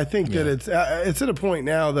Bill. I think that it's at a point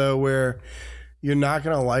now though where you're not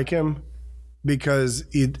going to like him because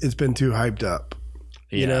it's been too hyped up.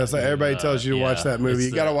 It's like everybody tells you to watch that movie.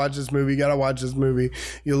 You got to watch this movie. You got to watch this movie.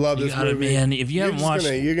 You love this movie. Man, if you haven't watched,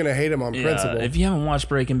 you're going to hate him on principle. If you haven't watched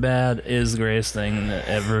Breaking Bad, it is the greatest thing that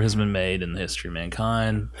ever has been made in the history of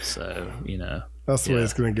mankind. So, that's the way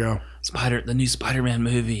it's going to go. The new Spider-Man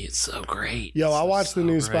movie, it's so great. Yo, I watched the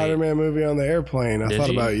new Spider-Man movie on the airplane. I thought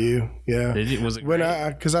about you. Yeah. Did you? Was it great?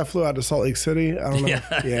 Because I flew out to Salt Lake City. I don't know.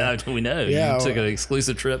 Yeah, we know. Yeah, you took an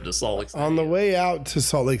exclusive trip to Salt Lake City. On the way out to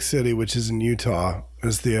Salt Lake City, which is in Utah,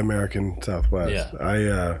 is the American Southwest.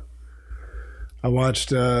 Yeah. I watched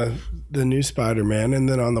the new Spider-Man, and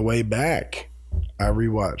then on the way back, I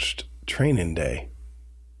rewatched Training Day.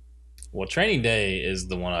 Well, Training Day is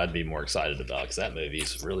the one I'd be more excited about because that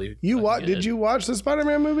movie's really. Did you watch the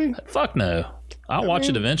Spider-Man movie? Fuck no. I'll watch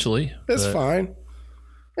it eventually. It's fine.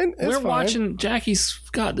 We're watching. Jackie's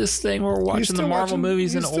got this thing where we're watching the Marvel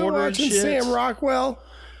movies in order. Watching and shit. Sam Rockwell.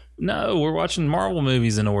 No, we're watching Marvel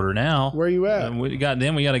movies in order now. Where you at? We got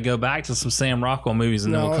to go back to some Sam Rockwell movies,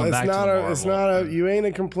 and then we'll come it's back not to the a. Marvel. It's not a. You ain't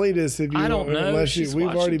a completist if you. I don't know. Unless you, we've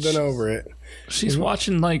already been over it. She's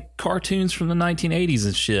watching like cartoons from the 1980s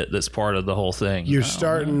and shit. That's part of the whole thing. You're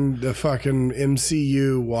starting the fucking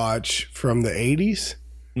MCU watch from the 80s.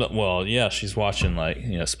 Well, yeah, she's watching like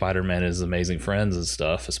Spider-Man and His Amazing Friends and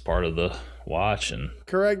stuff as part of the watch. And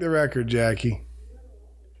correct the record, Jackie.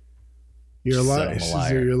 You're a liar.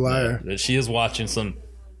 You're a liar. Yeah, she is watching some.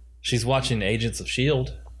 She's watching Agents of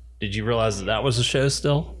S.H.I.E.L.D. Did you realize that was a show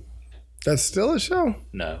still? That's still a show.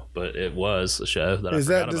 No, but it was a show that does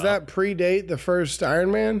that predate the first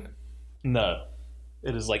Iron Man? No,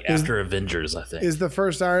 it is like after Avengers, I think. Isn't the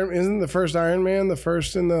first Iron Man the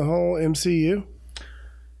first in the whole MCU?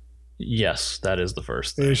 Yes, that is the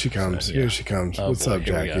first thing. Here she comes. So, yeah. Here she comes. What's up,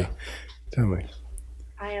 Jackie? Tell me.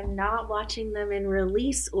 I am not watching them in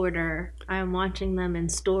release order. I am watching them in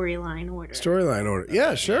storyline order. Storyline order.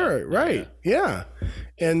 Yeah, sure. Right. Yeah.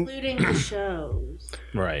 And including the shows.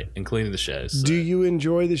 Right, including the shows. So. Do you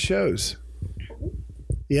enjoy the shows?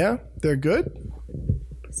 Yeah? They're good?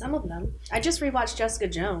 Some of them. I just rewatched Jessica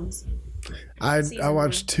Jones. I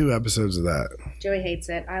watched 2 episodes of that. Joey hates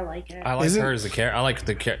it. I like it. I like her as a character. I like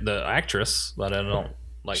the actress, but I don't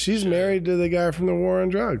like. She's married to the guy from the War on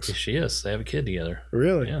Drugs. She is. They have a kid together.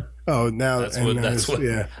 Really? Yeah. Oh, now That's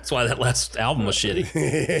why that last album was shitty.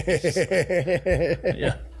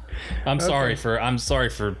 Yeah. I'm sorry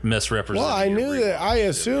for misrepresenting. Well, I knew that. I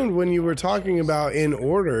assumed when you were talking about in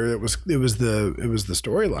order, it was the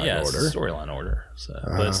storyline order. It's storyline order. So,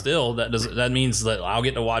 but still, that means that I'll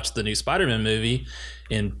get to watch the new Spider-Man movie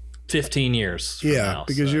in 15 years. From now,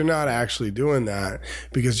 because you're not actually doing that.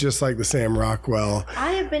 Because just like the Sam Rockwell,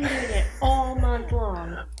 I have been doing it all month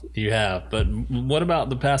long. You have, but what about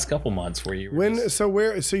the past couple months where you were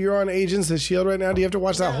so you're on Agents of S.H.I.E.L.D. right now? Do you have to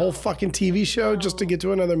watch that whole fucking TV show just to get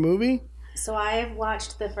to another movie? So I've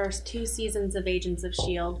watched the first 2 seasons of Agents of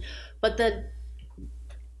S.H.I.E.L.D., but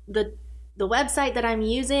the website that I'm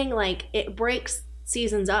using, like, it breaks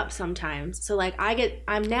seasons up sometimes. So like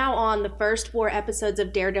I'm now on the first 4 episodes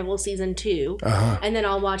of Daredevil season 2, and then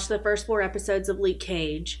I'll watch the first 4 episodes of Luke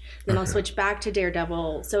Cage, then I'll switch back to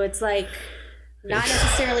Daredevil. So it's like not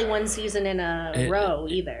necessarily one season in a row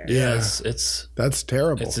either. Yes, that's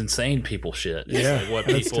terrible. It's insane people shit. It's yeah, like what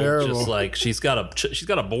that's people terrible. just like. She's got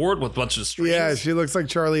a board with a bunch of strings. Yeah, she looks like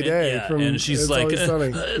Charlie Day and she's like, this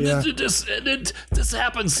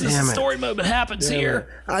happens. This story moment happens here.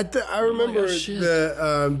 I remember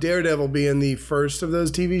the Daredevil being the first of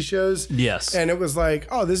those TV shows. Yes, and it was like,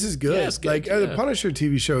 oh, this is good. Yeah, it's good. Like the Punisher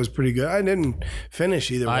TV show is pretty good. I didn't finish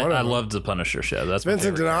either one of them. I loved the Punisher show. That's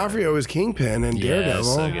Vincent D'Onofrio was Kingpin and Daredevil.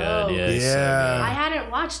 So good. Yeah. I hadn't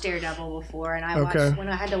watched Daredevil before, and I watched when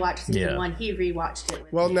I had to watch season 1. He rewatched it.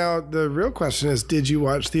 Well, now the real question is, did you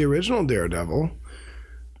watch the original Daredevil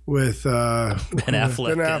with Ben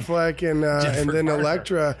Affleck and then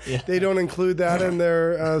Elektra? Yeah. They don't include that in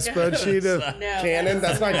their spreadsheet of canon.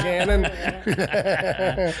 That's not canon.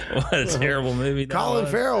 What a terrible movie! Colin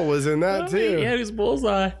Farrell was in that too. Yeah, he was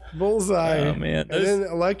Bullseye. Oh man! And then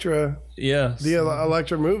Elektra. Yeah, the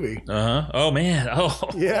Elektra movie. Oh man!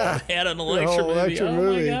 Yeah, they had an Elektra movie. Oh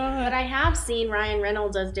my God. But I have seen Ryan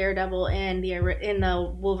Reynolds as Daredevil in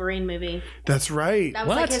the Wolverine movie. That's right. That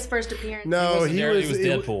was like his first appearance. No, he was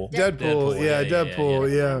Deadpool. Deadpool. Yeah,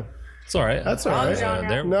 Deadpool. Yeah. It's all right. That's all right.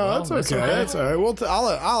 That's okay. That's all right. Well,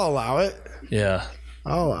 I'll allow it. Yeah.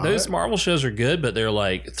 Those Marvel shows are good, but they're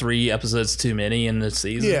like 3 episodes too many in the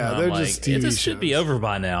season. Yeah, they're just TV This should be over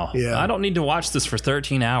by now. Yeah. I don't need to watch this for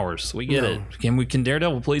 13 hours. We get it. Can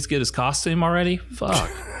Daredevil please get his costume already? Fuck.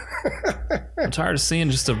 I'm tired of seeing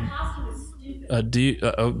just a dude.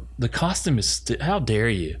 The costume is. How dare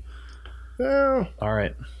you? No. All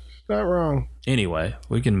right. Not wrong. Anyway,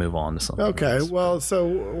 we can move on to something. Okay, well, so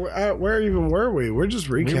where even were we? We're just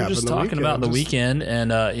recapping. We were just talking about the weekend,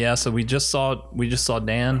 and so we just saw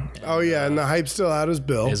Dan. Oh yeah, and the hype's still out as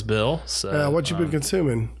Bill. So what you been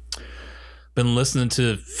consuming? Been listening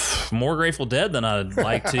to more Grateful Dead than I'd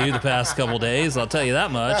like to the past couple days. I'll tell you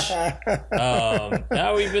that much.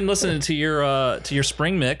 Now we've been listening to your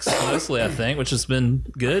spring mix mostly, I think, which has been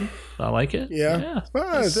good. I like it. Yeah.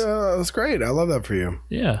 Well, that's great. I love that for you.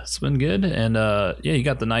 Yeah, it's been good, and you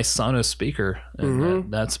got the nice Sonos speaker,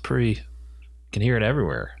 and that's pretty. Can hear it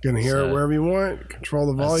everywhere. Can hear it wherever you want. Control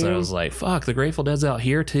the volume. So I was like, fuck, the Grateful Dead's out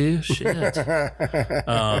here too. Shit.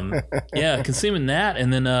 Consuming that,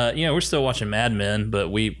 and then we're still watching Mad Men, but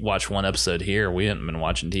we watched 1 episode here. We haven't been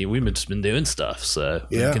watching TV. We've just been doing stuff. So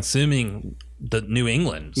consuming the New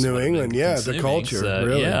England. New England, yeah, the culture,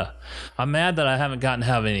 really. Yeah. I'm mad that I haven't gotten to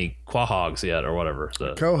have any quahogs yet or whatever.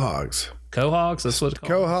 Quahogs. Quahogs? That's what it's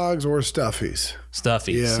called? Quahogs or stuffies.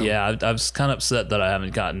 Stuffies. Yeah. I was kind of upset that I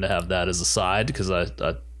haven't gotten to have that as a side because I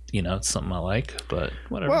it's something I like, but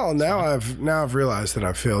whatever. Well, now I've realized that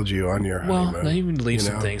I failed you on your honeymoon. Well, now you can leave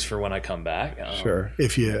some things for when I come back. Sure,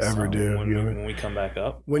 if you ever do. When we come back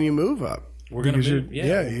up. When you move up. We're going to move.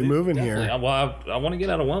 Yeah, you're moving definitely. here. Well, I want to get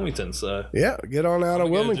out of Wilmington, so. Yeah, get on out of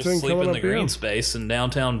Wilmington. Just sleep coming in the up here. green space in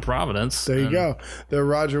downtown Providence. There you go. The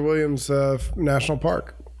Roger Williams National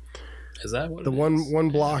Park. Is that what the one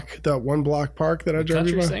block park that I drove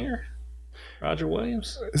you by? Country singer? Roger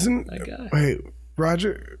Williams? Isn't that guy? Wait,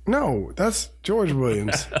 Roger? No, that's George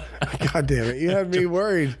Williams. God damn it! You had me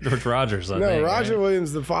worried. George Rogers. I think, Roger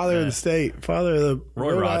Williams, the father of the state, father of the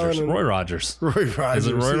Roy Rogers. Roy Rogers. Roy Rogers.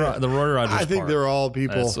 Is it the Roy Rogers? I think part. they're all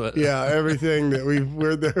people. Yeah, everything that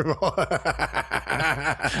we're there.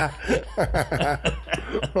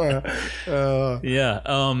 Yeah.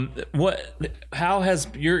 How has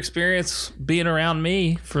your experience being around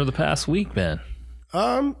me for the past week been?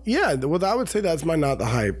 Yeah, well, I would say that's my not the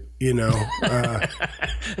hype, I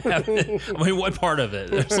mean, what part of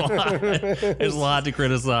it? There's a lot to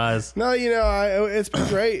criticize. No, it's been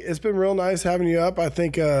great. It's been real nice having you up. I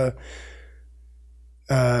think, you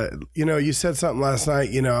said something last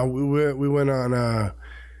night, we went on,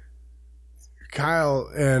 Kyle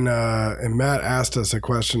and Matt asked us a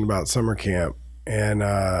question about summer camp. And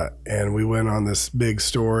we went on this big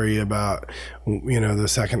story about, the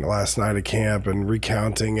second to last night of camp and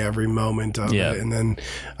recounting every moment of it. And then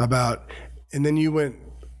you went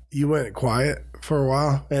quiet for a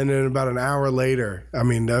while. And then about an hour later, I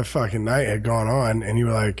mean, that fucking night had gone on and you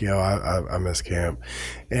were like, I miss camp.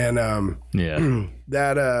 And, I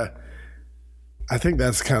think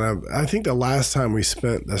the last time we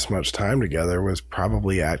spent this much time together was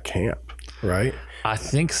probably at camp, right? I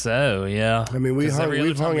think so, yeah. I mean, we've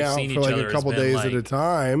hung out for like a couple days at a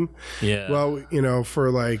time. Yeah. Well,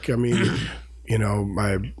 for like, I mean,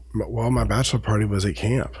 my bachelor party was at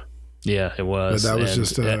camp. Yeah, it was. But that was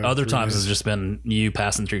just other times it's just been you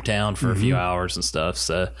passing through town for a few hours and stuff.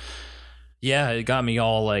 So yeah, it got me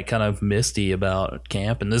all like kind of misty about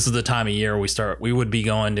camp. And this is the time of year we would be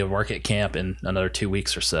going to work at camp in another 2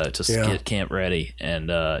 weeks or so to get camp ready.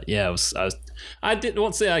 And I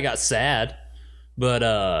won't say I got sad. But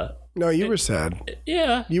no, you were sad.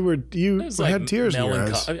 Yeah, you had tears in your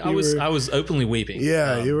eyes. I was openly weeping.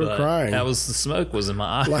 Yeah, you were crying. The smoke was in my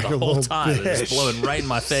eye like the whole time. It was blowing right in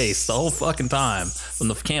my face the whole fucking time from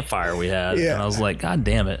the campfire we had. Yeah. And I was like, God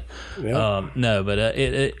damn it. Yep. No, but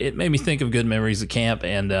it made me think of good memories of camp,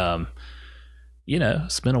 and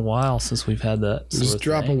it's been a while since we've had that. Just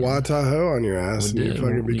drop a Wataho on your ass, and you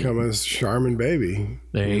fucking become a Charmin baby.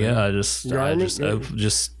 There you go. I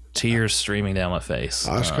just tears streaming down my face.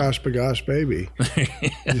 Oshkosh bagosh baby.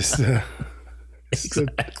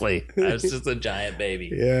 Exactly. I was just a giant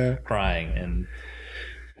baby. Yeah. Crying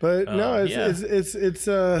But no, it's it's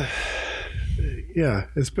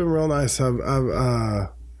been real nice.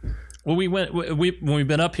 Well, when we've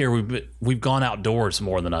been up here, we've gone outdoors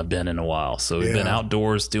more than I've been in a while. So we've been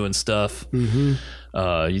outdoors doing stuff.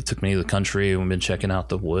 Mm-hmm. You took me to the country. We've been checking out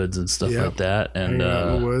the woods and stuff like that. And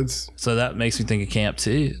the woods. So that makes me think of camp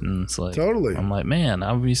too. And it's like totally. I'm like, man,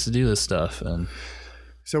 I used to do this stuff. And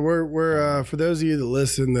so we're for those of you that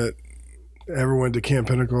listen that ever went to Camp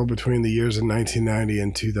Pinnacle between the years of 1990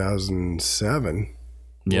 and 2007,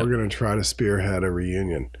 we're going to try to spearhead a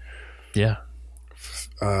reunion. Yeah.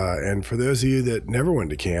 And for those of you that never went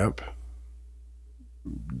to camp,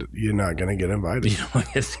 you're not going to get invited. You're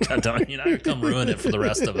not going to come ruin it for the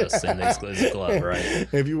rest of us in the exclusive club, right?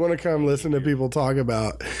 If you want to come listen to people talk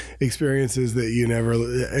about experiences that you never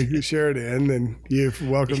shared in, then you're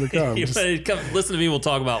welcome to come. Come listen to people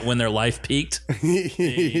talk about when their life peaked.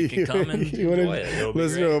 You can come and enjoy it.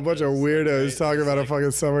 Listen to a bunch of weirdos talk about a fucking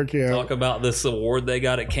summer camp. Talk about this award they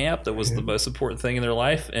got at camp that was the most important thing in their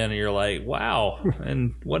life, and you're like, wow.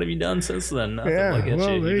 And what have you done since then? Nothing. Look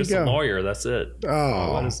at you. You're just a lawyer. That's it.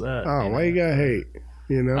 Oh, what is that? Oh, why you gotta hate?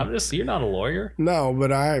 You're not a lawyer. No,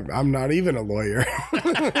 but I'm not even a lawyer.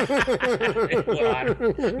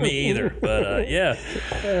 Me either. But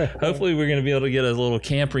hopefully we're gonna be able to get a little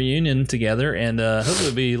camp reunion together, and hopefully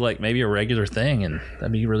it'll be like maybe a regular thing, and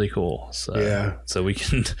that'd be really cool. So so we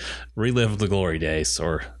can relive the glory days,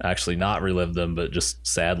 or actually not relive them, but just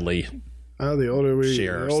sadly. The older we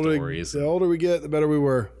share our stories. The older we get, the better we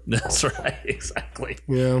were. That's right, exactly.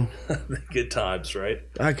 Yeah, good times, right?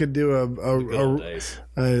 I could do a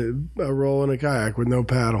roll in a kayak with no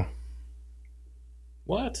paddle.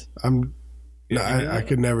 What? I'm No, I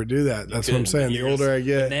could never do that. That's what I'm saying. The older I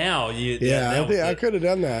get, now you I think I could have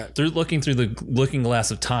done that. through looking through the looking glass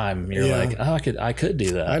of time, you're Yeah. like, oh, I could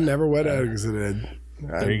do that. I never wet exited.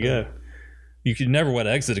 There you go. You could never wet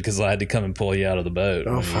exit because I had to come and pull you out of the boat.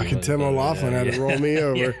 Oh, fucking Tim O'Loughlin had to roll me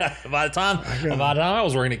over. Yeah. By the time I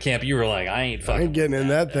was working at camp, you were like, I ain't I fucking ain't getting in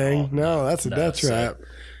that thing. No, that's a death trap.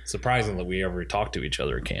 Surprising that we ever talked to each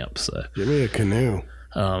other at camp. So, Give me a canoe.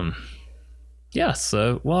 yeah.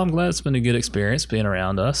 So, well, I'm glad it's been a good experience being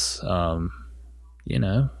around us. You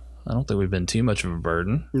know, I don't think we've been too much of a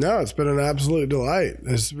burden. No, it's been an absolute delight.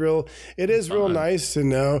 It is real nice to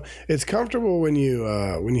know. It's comfortable when you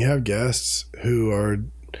have guests who are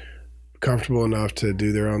comfortable enough to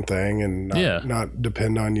do their own thing and not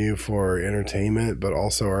depend on you for entertainment, but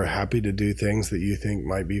also are happy to do things that you think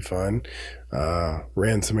might be fun.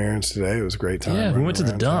 Ran some errands today. It was a great time. Yeah, we running went to the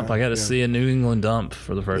around dump. town. I got to see a New England dump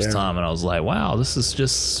for the first time, and I was like, "Wow, this is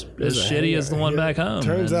just as shitty as the one back home."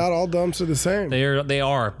 Turns And out all dumps are the same. they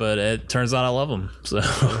are, but it turns out I love them. So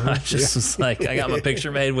I just was like, I got my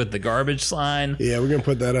picture made with the garbage sign. Yeah, we're gonna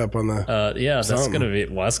put that up on the. That's gonna be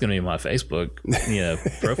my Facebook,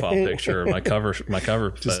 profile picture, my cover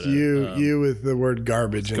Just photo. you with the word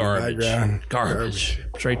garbage in the background. Garbage,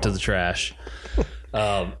 straight to the trash.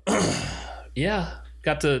 Yeah,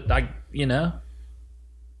 got to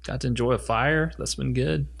enjoy a fire. That's been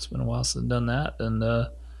good. It's been a while since I've done that, and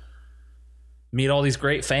meet all these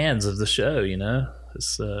great fans of the show.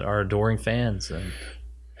 It's our adoring fans,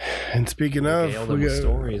 And speaking regale of, them we with got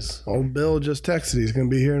stories. old Bill just texted. He's gonna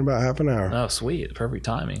be here in about half an hour. Oh, sweet, perfect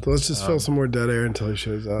timing. So let's just fill some more dead air until he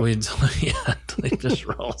shows up. Until he just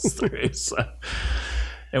rolls through. So.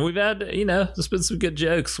 And we've had, there's been some good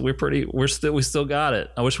jokes. We still got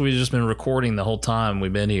it. I wish we'd just been recording the whole time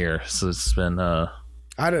we've been here. So it's been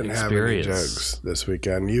I didn't have any experience. jokes this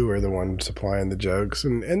weekend. You were the one supplying the jokes,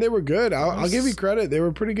 and they were good. I'll give you credit. They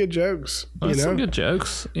were pretty good jokes. some good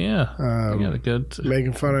jokes. Yeah. The good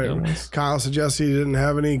Making fun good of ones. Kyle suggested he didn't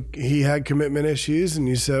have any. He had commitment issues, and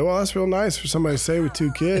you said, "Well, that's real nice for somebody to say with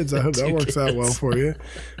 2 kids." I hope that works out well for you.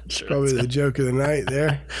 Sure, Probably the joke of the night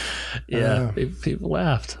there. yeah. People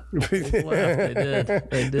laughed. People laughed. They did.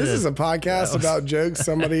 They did. This is a podcast about jokes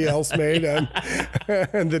somebody else made and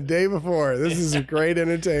the day before. This is great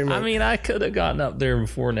entertainment. I mean, I could have gotten up there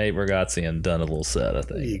before Nate Bargatze and done a little set, I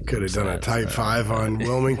think. You could have done a Type 5 on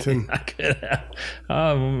Wilmington. I could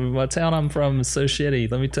have. My town I'm from is so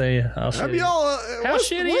shitty. Let me tell you how shitty. What's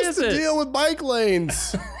shitty the is it? deal with bike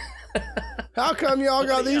lanes? How come y'all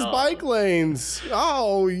got these bike lanes?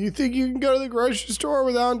 Oh, you think you can go to the grocery store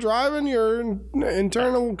without driving your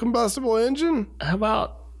internal combustible engine? How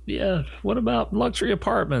about, what about luxury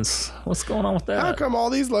apartments? What's going on with that? How come all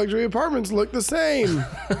these luxury apartments look the same?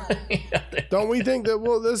 Don't we think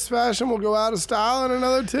that this fashion will go out of style in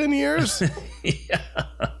another 10 years?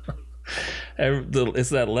 It's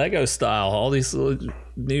that Lego style. All these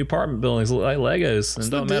new apartment buildings look like Legos. And it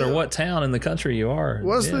doesn't matter what town in the country you are.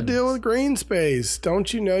 What's the deal with green space?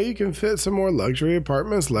 Don't you know you can fit some more luxury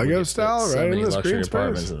apartments Lego style so right many in this luxury green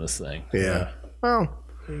apartments space? in this thing. Yeah. Well,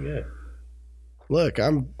 Pretty good. look,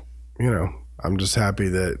 I'm just happy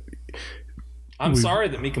that I'm sorry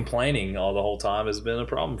that me complaining all the whole time has been a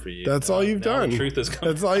problem for you. that's all you've Now done. The truth is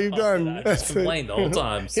coming That's all you've out. done. I just complained the whole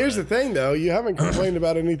time. So. Here's the thing, though. You haven't complained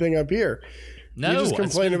about anything up here. No, You just it's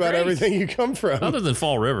complain been about great. everything you come from. Other than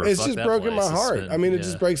Fall River. It's Fuck just that broken place. my heart. It's been- I mean, it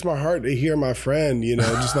just breaks my heart to hear my friend,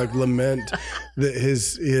 just like lament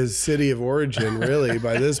his city of origin. Really,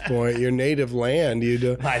 by this point, your native land.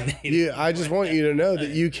 I just want you to know that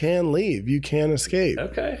you can leave. You can escape.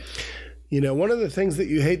 Okay. One of the things that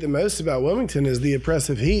you hate the most about Wilmington is the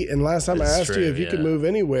oppressive heat. And last time I It's asked true, you if you could yeah. move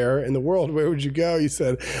anywhere in the world, where would you go? You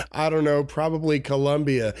said, I don't know, probably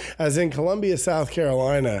Columbia, as in Columbia, South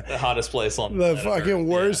Carolina. The hottest place on The planet fucking Earth.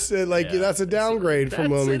 worst. Yeah. That's a downgrade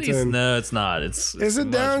from That city's- Wilmington. No, it's not. It's a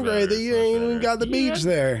much downgrade better. that you It's much ain't even better. got the beach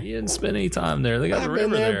there. You didn't spend any time there. They got the I've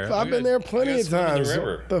been river there. there. I've been there plenty of times.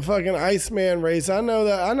 The fucking Iceman race. I know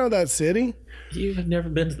that city. You've never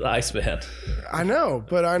been to the Iceman. I know,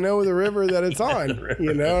 but I know the river that it's on.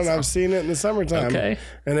 And I've seen it in the summertime. Okay.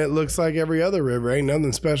 And it looks like every other river. Ain't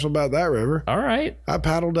nothing special about that river. All right. I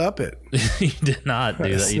paddled up it. You did not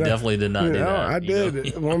do that. You definitely did not do that. I did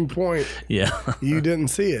at one point. Yeah. You didn't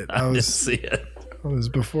see it. I didn't see it. I was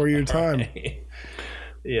before your time.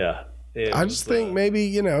 Yeah. I just think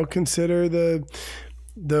maybe, consider the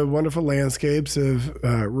wonderful landscapes of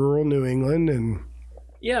rural New England and.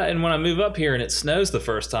 Yeah, and when I move up here and it snows the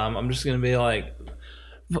first time, I'm just going to be like,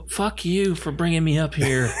 fuck you for bringing me up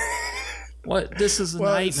here. What? This is a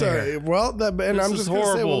Well, nightmare. sorry. Well, and This I'm is just going to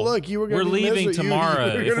say, well, horrible. look, you were going We're to be leaving miserable. tomorrow.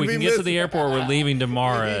 You were If gonna we be can get to the airport, we're leaving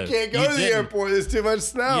tomorrow. You can't go to the didn't- airport. There's too much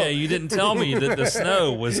snow. Yeah, you didn't tell me that the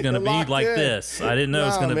snow was going to be Locked like in. this. I didn't know it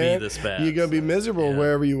was Nah, going to man. be this bad. You're going to be miserable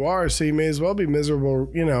wherever you are, so you may as well be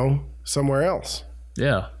miserable, somewhere else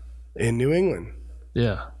Yeah. in New England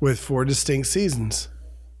Yeah. with 4 distinct seasons.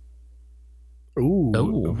 Ooh,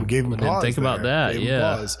 Oh, we gave him I didn't pause think about there. that. Gave him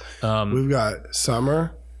Yeah. pause. We've got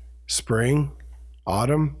summer, spring,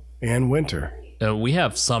 autumn, and winter. We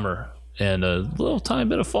have summer and a little tiny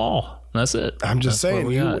bit of fall. That's it. I'm just That's what saying,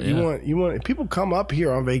 we got, yeah. you want people come up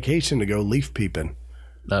here on vacation to go leaf peeping.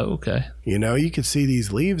 Oh, okay. You can see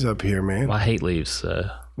these leaves up here, man. Well, I hate leaves.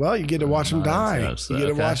 Well, you get to watch them die. so, You get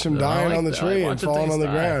to okay. watch them I dying like on the that. I tree like and watching falling on the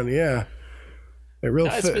things die. ground. Yeah, it real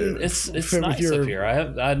Yeah, fit. it's fit nice up here. I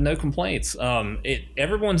had no complaints.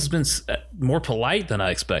 Everyone's been more polite than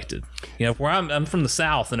I expected. Where I'm from the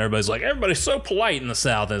South, and everybody's like, everybody's so polite in the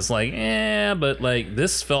South. And it's like, but like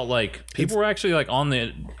this felt like people were actually like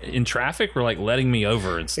in traffic were like letting me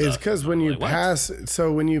over and stuff. It's because when you Like, what? pass,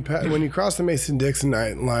 so when you cross the Mason-Dixon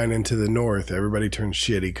line into the north, everybody turns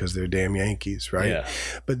shitty because they're damn Yankees, right? Yeah.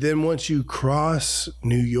 But then once you cross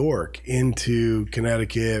New York into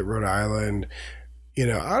Connecticut, Rhode Island,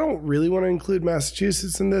 I don't really want to include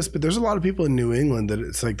Massachusetts in this, but there's a lot of people in New England that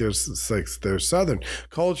they're Southern.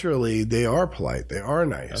 Culturally, they are polite. They are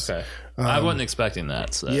nice. Okay. I wasn't expecting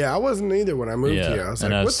that. So. Yeah, I wasn't either when I moved here. I was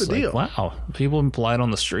like, what's the deal? Wow, people polite on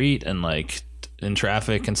the street and like in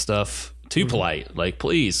traffic and stuff. Too polite. Like,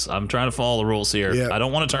 please, I'm trying to follow the rules here. Yeah. I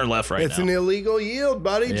don't want to turn left right It's now. an illegal yield,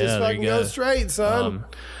 buddy. Just there you fucking go straight, son.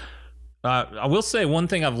 I will say one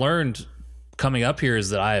thing I've learned coming up here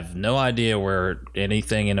is that I have no idea where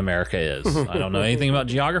anything in America is. I don't know anything about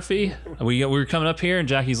geography. We were coming up here and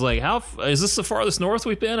Jackie's like, is this the farthest north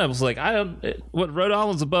we've been? I was like, Rhode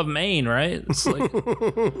Island's above Maine, right? It's like,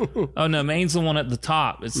 oh no, Maine's the one at the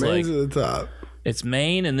top. It's Maine's like, at the top. it's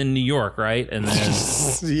Maine and then New York, right? And then,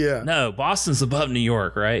 Yeah. no, Boston's above New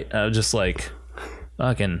York, right? I was just like,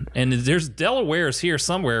 fucking, and there's Delaware's here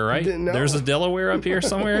somewhere, right? didn't know. There's a Delaware up here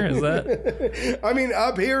somewhere. Is that? I mean,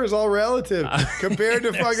 up here is all relative compared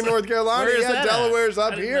to fucking North Carolina. Where is Yeah, that at? Delaware's I up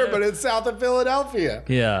didn't here, know. but it's south of Philadelphia.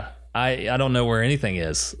 Yeah, I don't know where anything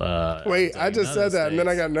is. Wait, I just said that, and then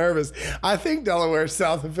I got nervous. I think Delaware's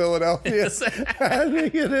south of Philadelphia. Is it? I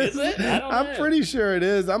think it is. Is it? I don't I'm know. pretty sure it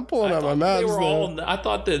is. I'm pulling up my They maps. were now. I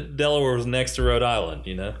thought that Delaware was next to Rhode Island.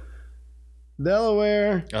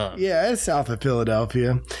 Delaware. Yeah, it's south of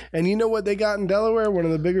Philadelphia. And you know what they got in Delaware? One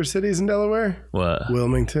of the bigger cities in Delaware? What?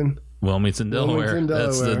 Wilmington. Wilmington, Delaware. Wilmington,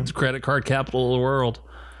 That's Delaware. the credit card capital of the world.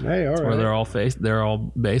 Hey, all Where right. they're all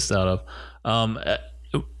based out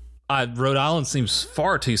of. Rhode Island seems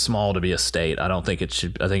far too small to be a state. I don't think it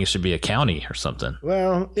should. I think it should be a county or something.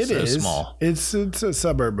 Well, it So is small. It's a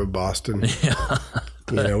suburb of Boston.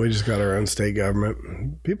 Yeah. We just got our own state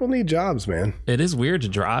government. People need jobs, man. It is weird to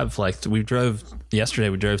drive. Like we drove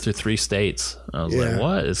through 3 states. I was Yeah. like,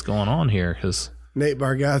 what is going on here? Because Nate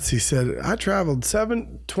Bargatze said, I traveled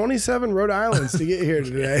 27 Rhode Islands to get here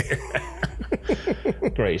today.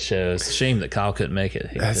 great show. It's a shame that Kyle couldn't make it.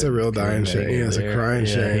 That's a real dying shame. Yeah, it's a crying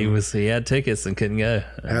shame. He had tickets and couldn't go.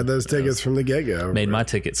 Had those tickets from the get-go. Made my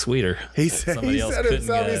ticket sweeter. He said Somebody else couldn't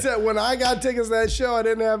himself, he go. said, when I got tickets to that show, I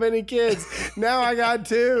didn't have any kids. Now I got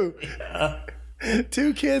 2.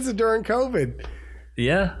 2 kids during COVID.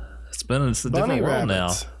 Yeah, it's a Bunny different world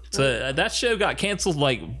rabbits. now. So that show got canceled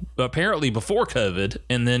like apparently before COVID,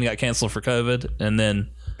 and then got canceled for COVID, and then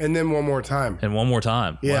one more time. one more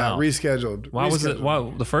time. Yeah, Wow. rescheduled. Why was it?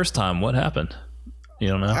 Why the first time? What happened? You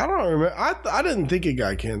don't know. I don't remember. I didn't think it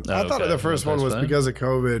got canceled. I thought okay. the first one was Postponed? because of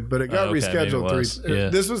COVID, but it got Okay, maybe it rescheduled. was. Yeah.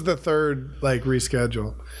 This was the third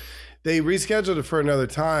reschedule. They rescheduled it for another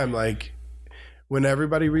time, when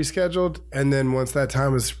everybody rescheduled, and then once that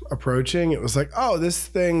time was approaching, it was like, oh, this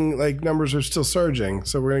thing numbers are still surging,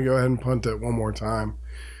 so we're gonna go ahead and punt it one more time.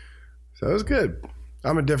 So it was good.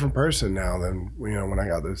 I'm a different person now than when I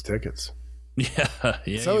got those tickets. Yeah.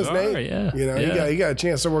 So is Nate. Yeah. He got a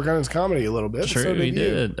chance to work on his comedy a little bit. True, so he you.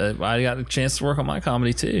 did. I got a chance to work on my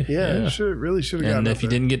comedy too. Yeah, really should have gotten And up if you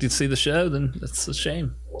there. didn't get to see the show, then that's a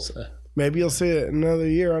shame. So, Maybe you'll see it another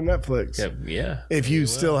year on Netflix. yeah. If you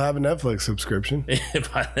still have a Netflix subscription.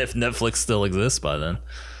 if Netflix still exists by then.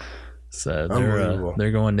 So Unbelievable.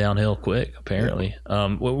 they're going downhill quick, apparently.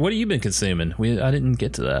 What have you been consuming? I didn't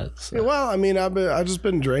get to that. So. Well, I mean, I've just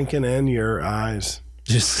been drinking in your eyes.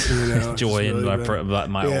 Just know, enjoying it's really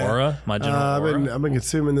my aura, my general aura. I've been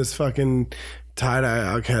consuming this fucking tie-dye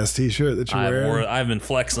Outcast t-shirt that you're wearing. I've been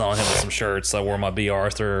flexing on him with some shirts. I wore my B.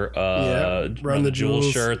 Arthur Run the Jewels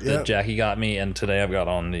Jewels shirt that Yep. Jackie got me, and today I've got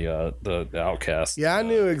on the Outcast. Yeah, I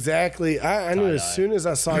knew exactly. I knew as soon as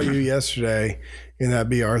I saw you yesterday in that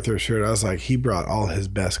B. Arthur shirt, I was like, he brought all his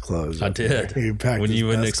best clothes. I up there. did. He packed When his you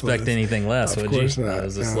wouldn't best expect clothes. anything less, Of would course you? not, I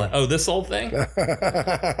was just no. like, oh, this old thing? It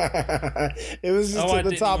was just I at the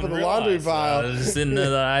didn't top of even the laundry realize. pile. I just didn't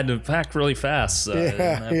know that I had to pack really fast. So I didn't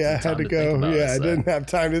have I had time to think go. about it, I so. didn't have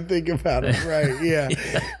time to think about it. Right? Yeah,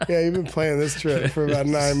 You've been planning this trip for about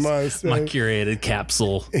 9 months. My curated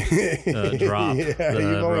capsule drop. Yeah,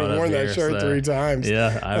 you've only worn that shirt 3 times.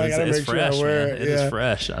 Yeah, I gotta it's make sure I fresh, wear man. it, It yeah. is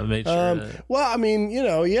fresh. I made sure. Well, I mean,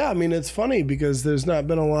 it's funny because there's not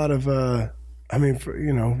been a lot of.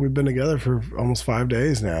 We've been together for almost 5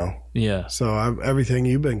 days now. Yeah, So everything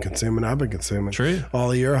you've been consuming, I've been consuming. True.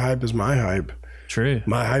 All of your hype is my hype. true.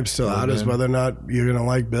 My hype's still out is whether or not you're gonna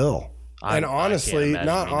like Bill. And honestly, can't imagine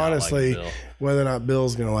not me not honestly, liking Bill. whether or not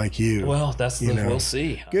Bill's gonna like you. Well, that's the know. we'll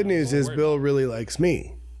see. Good news is Bill really likes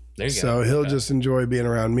me. There you So go. he'll Okay. just enjoy being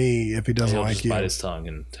around me if he doesn't He'll like just you. bite his tongue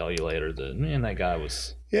and tell you later that man, that guy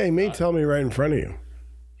was Yeah, he may tell me right in front of you.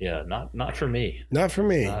 not for me. Not for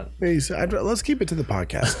me. Let's keep it to the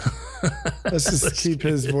podcast. Let's just keep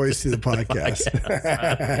his voice to the podcast.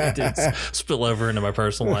 It did spill over into my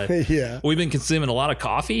personal life. Yeah. We've been consuming a lot of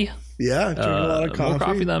coffee. Yeah, drinking a lot of More coffee.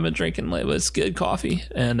 coffee than I've been drinking lately. It's good coffee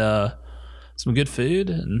and some good food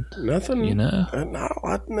and Nothing. you know. Not a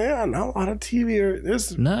lot. Yeah, not a lot of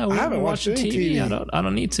TV. No, we I haven't watched watching any TV. I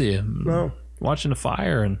don't need to. No. Watching the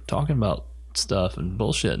fire and talking about stuff and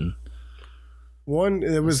bullshitting.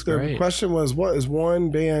 The great. question was, what is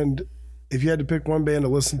one band? If you had to pick one band to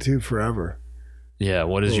listen to forever, Yeah,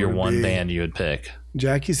 what is What your would one be? band you would pick?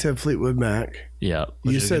 Jackie said Fleetwood Mac. Yeah,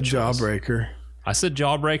 which You is a said good choice. Jawbreaker. I said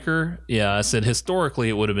Jawbreaker. Yeah, I said historically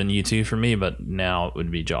it would have been U2 for me, but now it would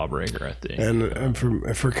be Jawbreaker, I think. And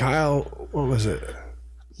for Kyle, what was it?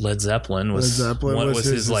 Led Zeppelin was Zeppelin was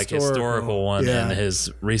his like historical one, yeah. and his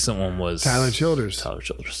recent one was Tyler Childers. Tyler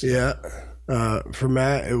Childers. Yeah. For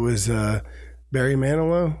Matt, it was Barry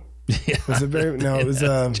Manilow. Yeah. Was it Barry? No, it was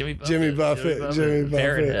Jimmy Buffett. Jimmy Buffett.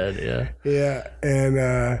 Parrothead, yeah. Yeah,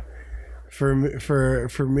 and for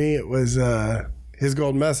me, it was His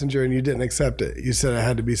Gold Messenger, and you didn't accept it. You said it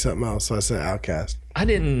had to be something else, so I said Outcast. I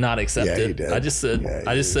did not accept Yeah, it. you did. I just said Yeah,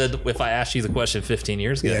 I just said if I asked you the question 15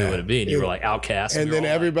 years ago, Yeah. who would it be? And you were like Outcast. And we were then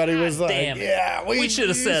all everybody like, was like, damn it. "Yeah, We should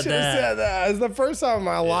have said should've that." said that." It's the first time in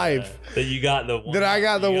my life That you got the one. that I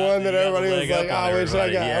got the you one that you got everybody the was leg like, up on "I wish I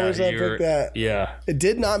everybody. got. I wish I you're- picked that." Yeah. It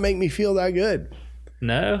did not make me feel that good.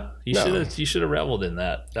 No, you No. should have reveled in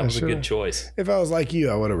that. That was a should've. good choice. If I was like you,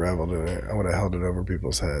 I would have reveled in it. I would have held it over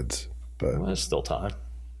people's heads. But Well, there's still time.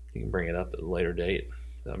 You can bring it up at a later date.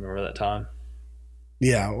 I remember that time.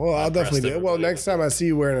 yeah, well, I'll definitely do it. Well, everybody. next time I see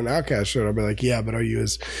you wearing an Outcast shirt, I'll be like, "Yeah, but are you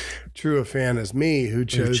as true a fan as me who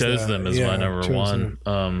chose them as my number chose one.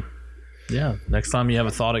 them. Yeah. Next time you have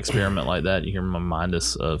a thought experiment like that, you can remind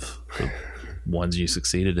us of the ones you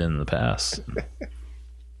succeeded in the past.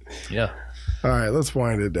 Yeah. All right, let's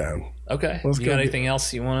wind it down. Okay. Let's You go got get- anything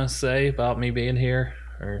else you want to say about me being here?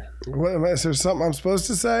 Or What am I? Is there something I'm supposed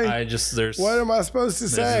to say? what am I supposed to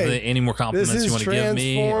is say? there any more This compliments you has want to give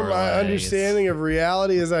me? transformed or my like, understanding of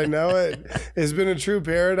reality as I know it. It's been a true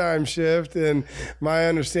paradigm shift in my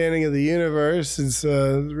understanding of the universe. It's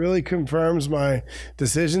really confirms my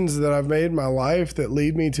decisions that I've made in my life that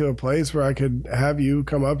lead me to a place where I could have you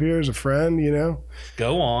come up here as a friend, you know?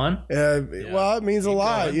 Go on. Well, it means a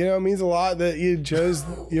lot. going. You know, it means a lot that you chose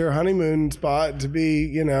your honeymoon spot to be,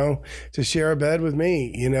 you know, to share a bed with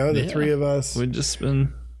me, you know, the Yeah. three of us. We've just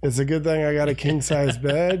been. It's a good thing I got a king size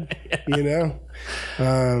bed, you know?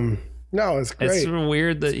 No, it's great. It's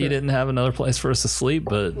weird that you didn't have another place for us to sleep,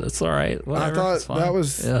 but that's all right. I Whatever. It's thought fine. that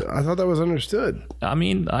was Yeah. I thought that was understood. I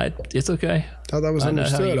mean, it's okay. I thought that was I know how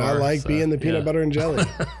understood. you I are, like so, being the peanut yeah. butter and jelly,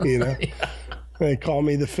 you know? They call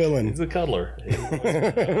me the fill-in. He's a cuddler.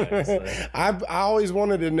 I always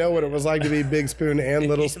wanted to know what it was like to be Big Spoon and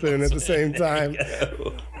Little Spoon at the same time.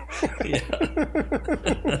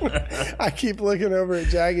 I keep looking over at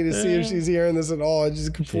Jackie to see if she's hearing this at all. I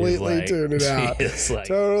just completely tuned it out.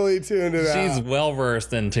 Totally tuned it out. She's well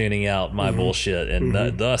versed in tuning out my bullshit, and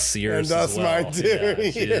thus yours And thus as well. mine too. Yeah,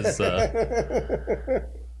 she is,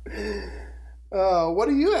 What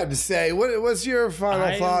do you have to say? What's your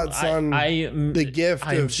final thoughts on the gift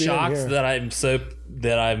I'm of shocked being here? that I'm so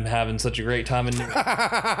that I'm having such a great time in New York.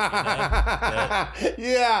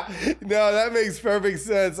 Yeah, no, that makes perfect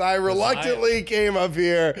sense. I reluctantly came up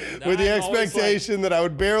here with the I'm always expectation that I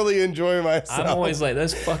would barely enjoy myself. I'm always like,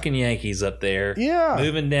 those fucking Yankees up there. Yeah.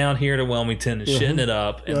 Moving down here to Wilmington and shitting it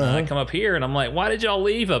up. And then I come up here and I'm like, why did y'all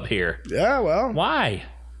leave up here? Yeah, well, Why?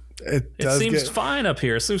 it It seems fine up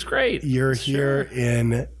here. It seems great. You're here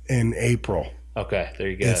in April. Okay, there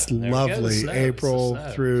you go. It's There we go. The lovely. snow. April It's the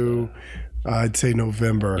snow. through, I'd say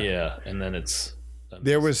November. Yeah, and then it's...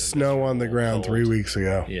 There was snow on the ground 3 weeks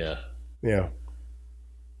ago. Yeah. Yeah.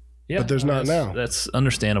 Yeah, But there's not now. That's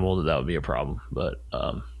understandable that would be a problem, but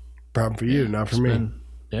Problem for you, not for me.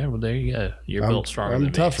 yeah. Well, there you go. You're built stronger. I'm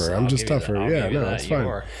than tougher. Me, so I'm I'll just give you tougher. that. I'll Yeah, give you no, that. it's You fine.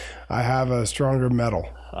 are. I have a stronger metal.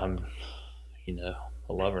 I'm,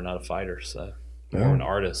 a lover, not a fighter. So Yeah. more an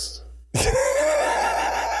artist.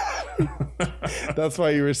 That's why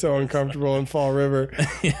you were so uncomfortable in Fall River.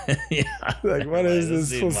 Yeah. Like, what is This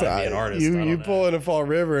this? dude might be an artist. I You don't pull into Fall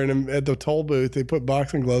River, and at the toll booth, they put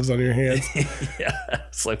boxing gloves on your hands. Yeah.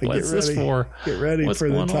 It's like, Get what's this ready. for? Get ready What's for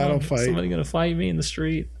the going title on? fight. Somebody gonna fight me in the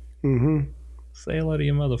street? Mm-hmm. Say hello to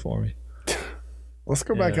your mother for me. Let's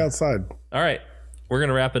go back outside. All right. We're going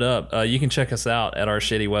to wrap it up. You can check us out at our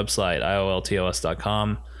shitty website,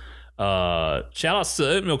 ioltos.com. Shout outs to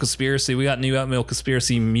Oatmeal Conspiracy. We got new Oatmeal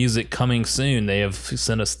Conspiracy music coming soon. They have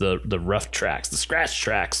sent us the rough tracks, the scratch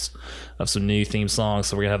tracks of some new theme songs.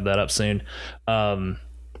 So we're going to have that up soon.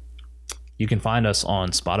 You can find us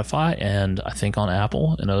on Spotify and I think on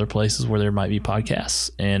Apple and other places where there might be podcasts.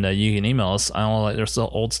 And you can email us. I don't like there's still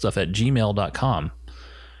old stuff at gmail.com.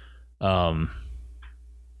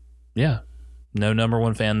 Yeah. No number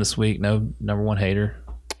one fan this week. No number one hater.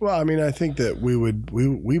 Well, I mean, I think that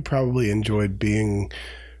we probably enjoyed being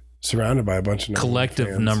surrounded by a bunch of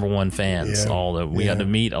Collective number one fans. Yeah. All that we got to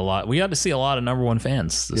meet a lot. We got to see a lot of number one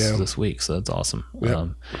fans this week. So that's awesome. Yeah.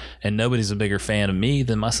 And nobody's a bigger fan of me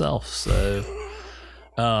than myself. So,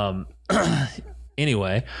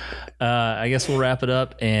 anyway, I guess we'll wrap it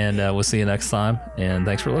up and we'll see you next time. And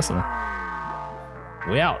thanks for listening.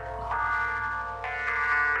 We out.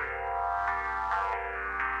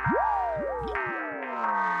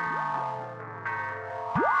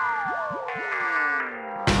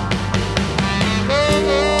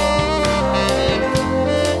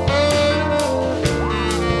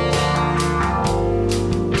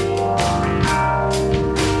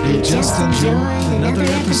 You just enjoyed another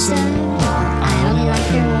episode of I Only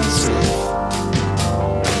Like Your Old Stuff.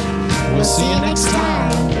 We'll see you next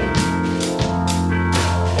time.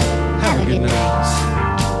 Have a good night.